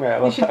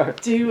female. You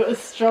should do a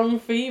strong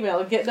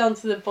female. Get down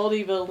to the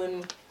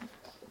bodybuilding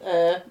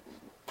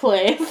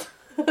place.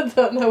 I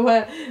don't know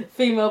where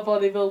female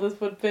bodybuilders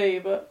would be,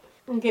 but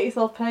and get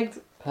yourself pegged.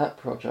 Pet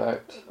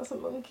project. That's a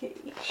monkey.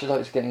 She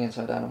likes getting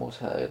inside animals'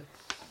 heads.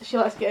 She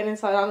likes getting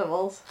inside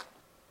animals.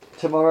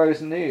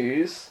 Tomorrow's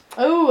news.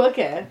 Oh,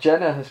 okay.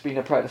 Jenna has been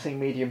a practicing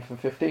medium from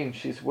 15.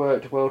 She's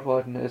worked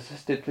worldwide and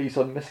assisted police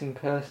on missing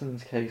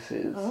persons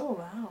cases. Oh,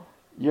 wow.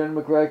 Ewan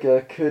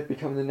McGregor could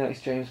become the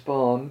next James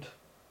Bond.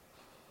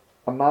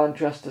 A man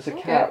dressed as a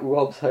cat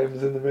robs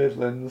homes in the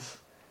Midlands.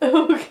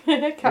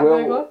 Okay, cat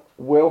burglar.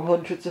 Will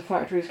hundreds of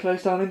factories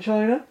close down in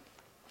China?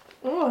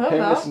 Oh, I heard that.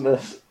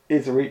 Homelessness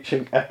is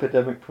reaching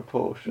epidemic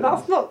proportions.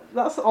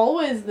 That's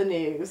always the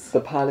news. The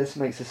Palace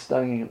makes a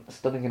stunning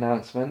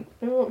announcement.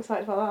 Ooh, I'm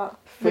excited about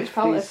that. Which 50s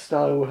palace?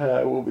 style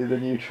hair will be the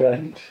new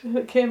trend.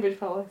 Cambridge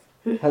Palace.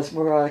 Has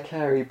Mariah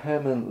Carey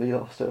permanently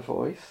lost her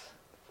voice?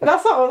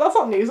 That's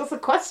not news, that's a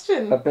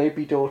question. A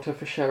baby daughter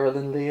for Cheryl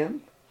and Liam.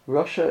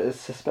 Russia is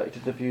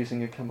suspected of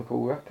using a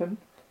chemical weapon.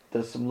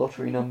 There's some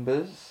lottery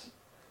numbers.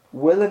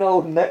 Will an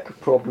old neck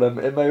problem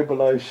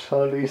immobilise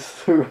Charlize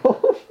Theron?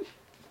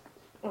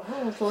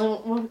 Oh,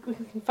 so we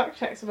can fact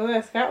check some of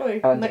this, can't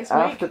we? And Next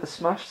after week. the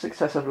smash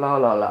success of La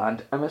La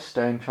Land, Emma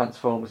Stone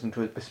transforms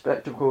into a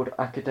bespectacled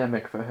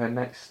academic for her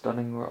next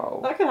stunning role.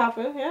 That could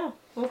happen, yeah.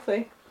 We'll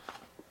see.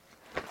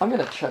 I'm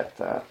going to check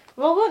that.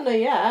 Well, we won't know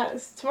yet.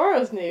 It's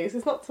tomorrow's news.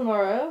 It's not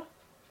tomorrow.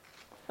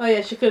 Oh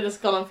yeah, she could have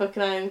just gone on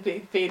fucking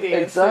IMDb.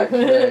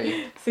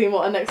 Exactly. Seen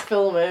what her next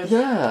film is.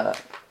 Yeah.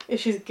 If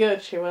she's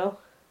good, she will.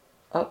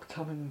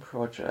 Upcoming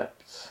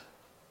projects.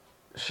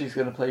 She's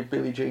going to play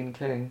Billie Jean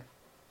King.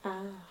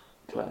 Ah.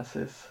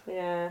 Glasses.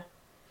 Yeah.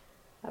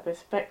 A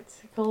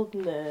bespectacled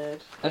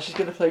nerd. And she's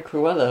going to play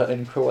Cruella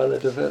in Cruella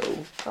de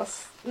Vil.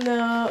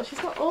 No,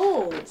 she's not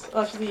old.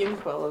 Oh, she's a young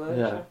Cruella though.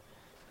 Yeah.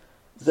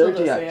 Still don't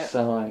see Zodiac it.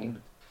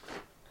 sign.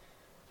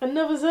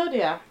 Another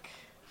Zodiac.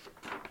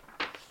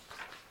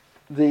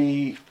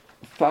 The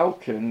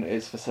Falcon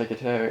is for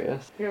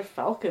Sagittarius. You're a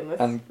falcon this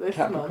And month.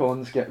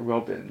 Capricorns get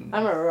robins.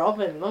 I'm a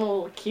robin. I'm a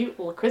little cute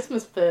little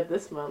Christmas bird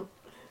this month.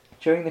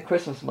 During the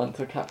Christmas month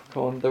of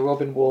Capricorn, the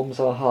robin warms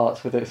our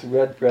hearts with its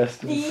red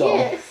breast and song.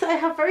 Yes, I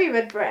have very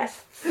red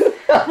breasts.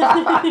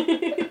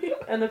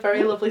 And a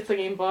very lovely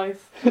singing voice.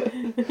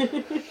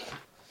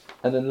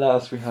 And then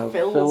last we have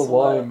Phil's Phil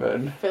World.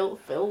 Wyman,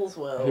 Phil's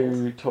World.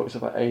 who talks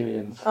about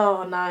aliens.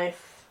 Oh, nice.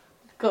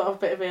 Got a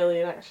bit of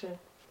alien action.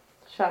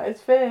 Chat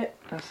It's Fate.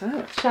 That's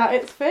it. Chat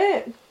It's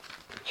Fate.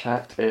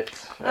 Chat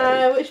It's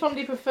Fate. Which one do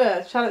you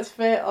prefer? Chat It's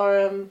Fate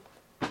or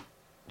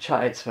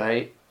Chat It's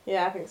Fate.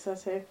 Yeah, I think so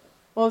too.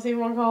 What was the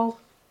other one called?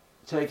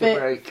 Take Fate, a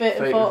break. Fate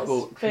and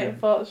Fortune. Fate Fortune. and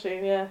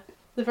Fortune, yeah.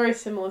 They're very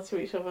similar to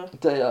each other.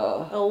 They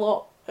are. A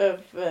lot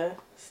of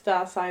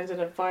star signs and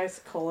advice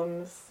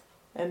columns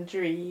and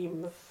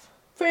dreams.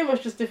 Pretty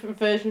much just different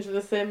versions of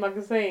the same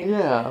magazine.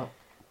 Yeah.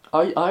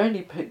 I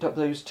only picked up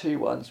those two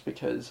ones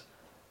because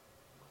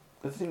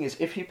the thing is,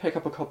 if you pick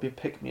up a copy of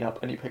Pick Me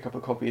Up and you pick up a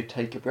copy of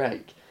Take a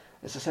Break,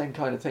 it's the same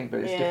kind of thing,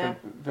 but it's Yeah.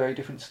 very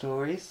different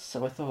stories.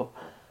 So I thought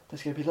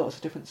there's going to be lots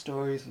of different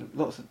stories and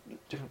lots of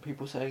different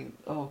people saying,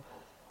 "Oh,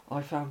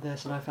 I found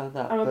this and I found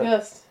that." I'm a but,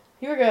 ghost.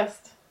 You're a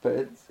ghost.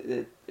 But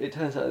it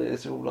turns out that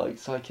it's all like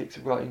psychics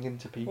writing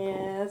into people.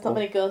 Yeah, there's not or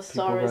many ghost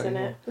people stories in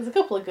writing it. There's a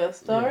couple of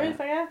ghost stories,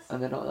 Yeah. I guess.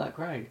 and they're not that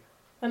great.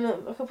 And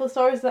a couple of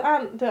stories that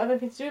don't have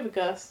anything to do with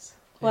ghosts.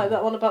 Like Yeah.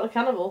 that one about the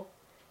cannibal.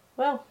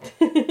 Well,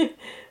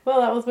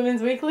 well, that was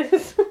Women's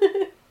Weeklies.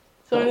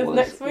 Join That us was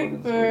next week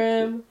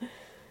Women's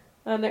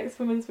for our next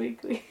Women's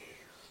Weekly.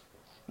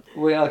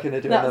 We are going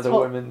to do That's another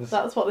women's.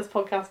 what this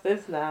podcast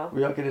is now.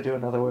 We are going to do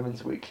another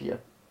women's weekly,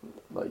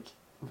 like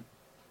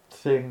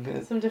thing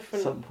at Some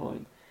different. some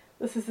point.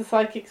 This is the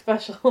psychic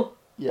special.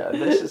 Yeah,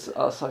 this is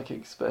our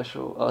psychic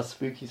special, our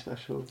spooky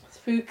special.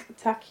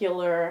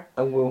 Spooktacular.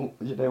 And we'll,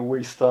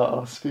 restart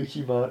our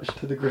spooky march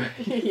to the grave.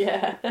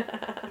 Yeah.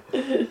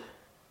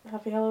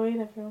 Happy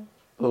Halloween, everyone.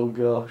 Oh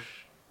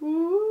gosh.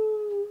 Woo.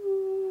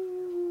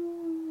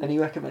 Any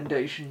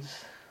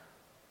recommendations?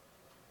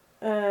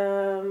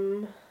 Nah.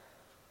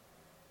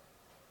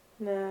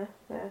 I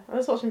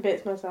was watching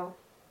bits myself.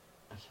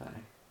 Okay.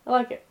 I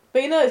like it.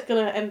 But you know it's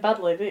going to end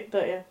badly,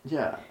 don't you?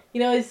 Yeah.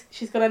 You know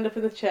she's going to end up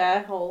in the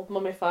chair, all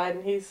mummified,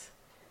 and he's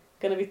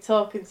going to be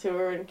talking to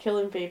her and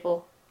killing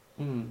people.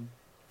 Mm.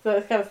 So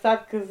it's kind of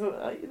sad because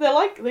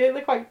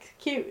they're quite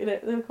cute in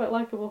it. They're quite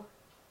likeable.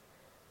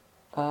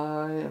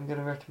 I am going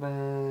to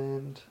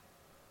recommend...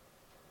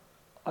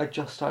 I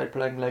just started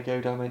playing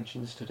Lego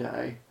Dimensions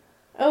today.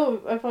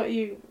 Oh, I don't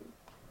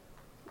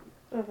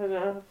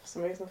know, for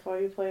some reason I thought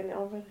you were playing it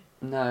already.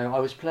 No, I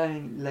was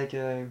playing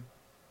Lego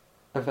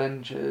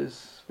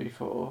Avengers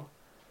before.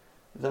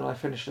 Then I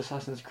finished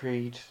Assassin's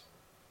Creed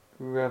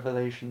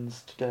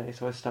Revelations today,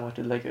 so I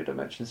started Lego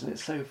Dimensions, and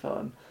it's so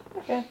fun.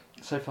 Okay.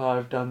 So far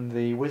I've done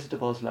the Wizard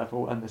of Oz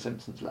level and the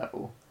Simpsons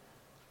level.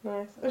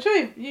 Nice. I'm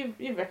sure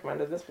you've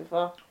recommended this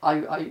before.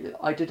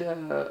 I did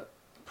a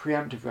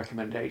preemptive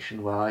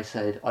recommendation where I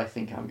said I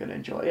think I'm going to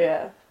enjoy it.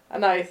 Yeah.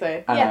 And now you're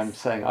saying, And yes. I'm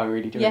saying I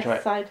really do enjoy it.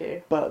 Yes, I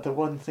do. But the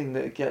one thing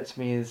that gets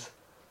me is,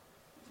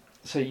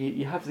 so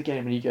you have the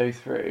game and you go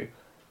through,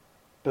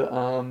 but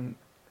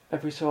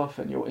every so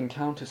often you'll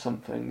encounter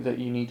something that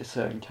you need a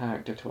certain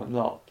character to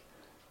unlock.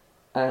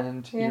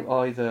 And you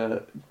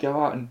either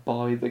go out and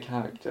buy the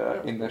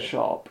character in the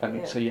shop,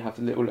 and so you have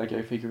the little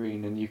Lego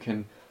figurine and you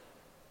can,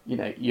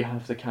 you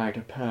have the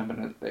character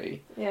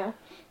permanently. Yeah.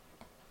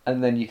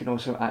 And then you can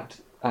also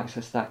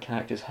access that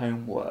character's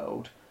home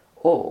world.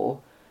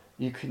 Or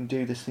you can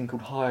do this thing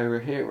called Hire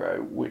a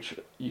Hero, which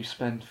you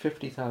spend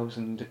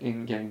 50,000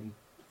 in-game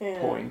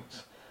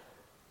points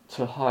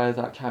to hire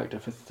that character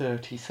for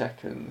 30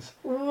 seconds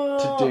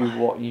to do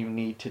what you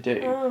need to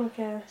do. Oh,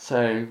 okay.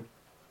 So,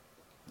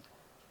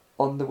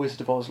 on the Wizard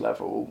of Oz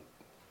level,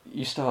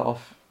 you start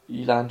off,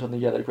 you land on the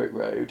yellow brick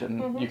road,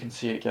 and you can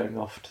see it going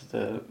off to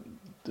the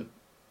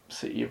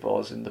city of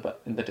Oz in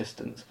the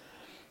distance.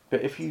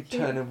 But if you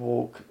turn and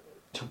walk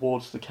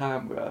towards the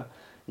camera,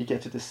 you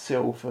get to this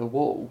silver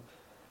wall,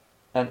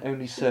 and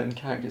only certain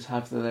characters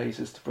have the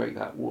lasers to break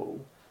that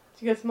wall.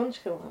 Do you go to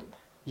Munchkin Land?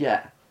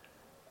 Yeah,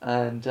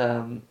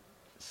 and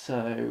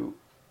so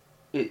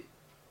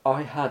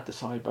I had the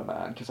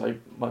Cyberman because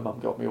my mum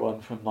got me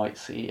one from like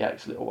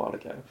CEX a little while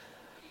ago,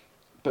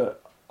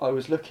 but I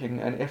was looking,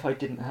 and if I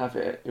didn't have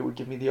it, it would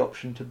give me the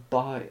option to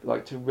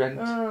to rent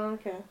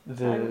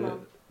the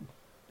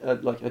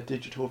like a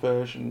digital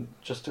version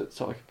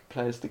so I could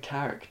play as the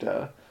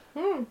character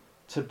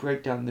to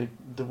break down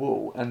the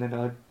wall, and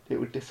then it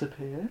would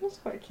disappear. That's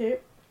quite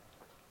cute.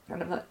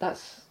 And I'm like,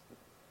 that's,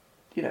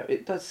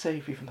 it does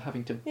save you from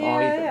having to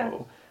buy them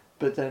all,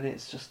 but then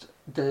it's just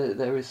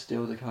there is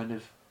still the kind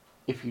of,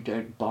 if you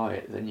don't buy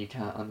it, then you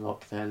can't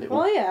unlock their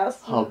little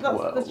that's hub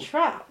world. the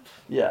trap.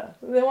 Yeah.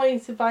 They want you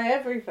to buy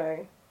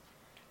everything.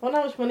 I wonder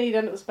how much money you'd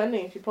end up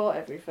spending if you bought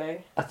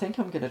everything. I think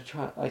I'm gonna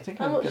try. I think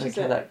How I'm much gonna is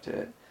it? collect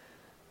it.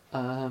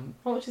 How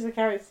much is a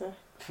character?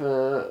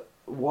 For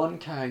one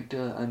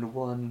character and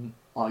one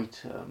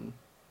item,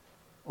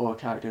 or a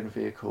character and a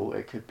vehicle,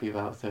 it could be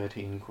about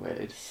 13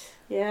 quid.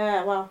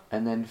 Yeah, well.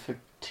 And then for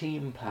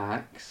team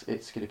packs,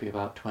 it's going to be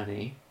about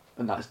 20,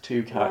 and that's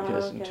 2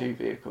 characters and 2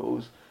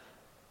 vehicles.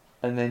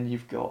 And then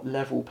you've got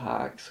level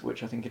packs,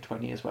 which I think are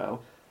 20 as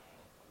well.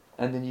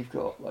 And then you've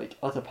got like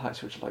other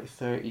packs which are like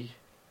 35.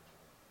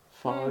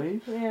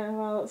 Yeah,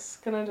 well, it's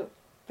going to end up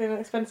being an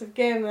expensive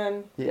game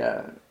then.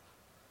 Yeah.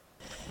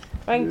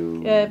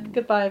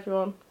 Goodbye,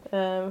 everyone.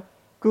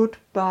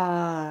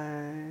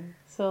 Goodbye.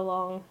 So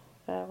long.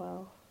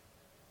 Farewell.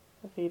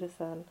 Auf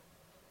Wiedersehen.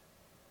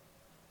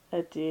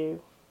 Adieu.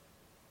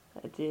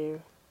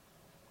 Adieu.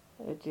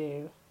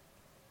 Adieu.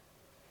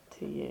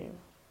 To you.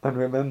 And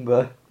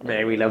remember,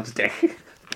 Mary loves Dick.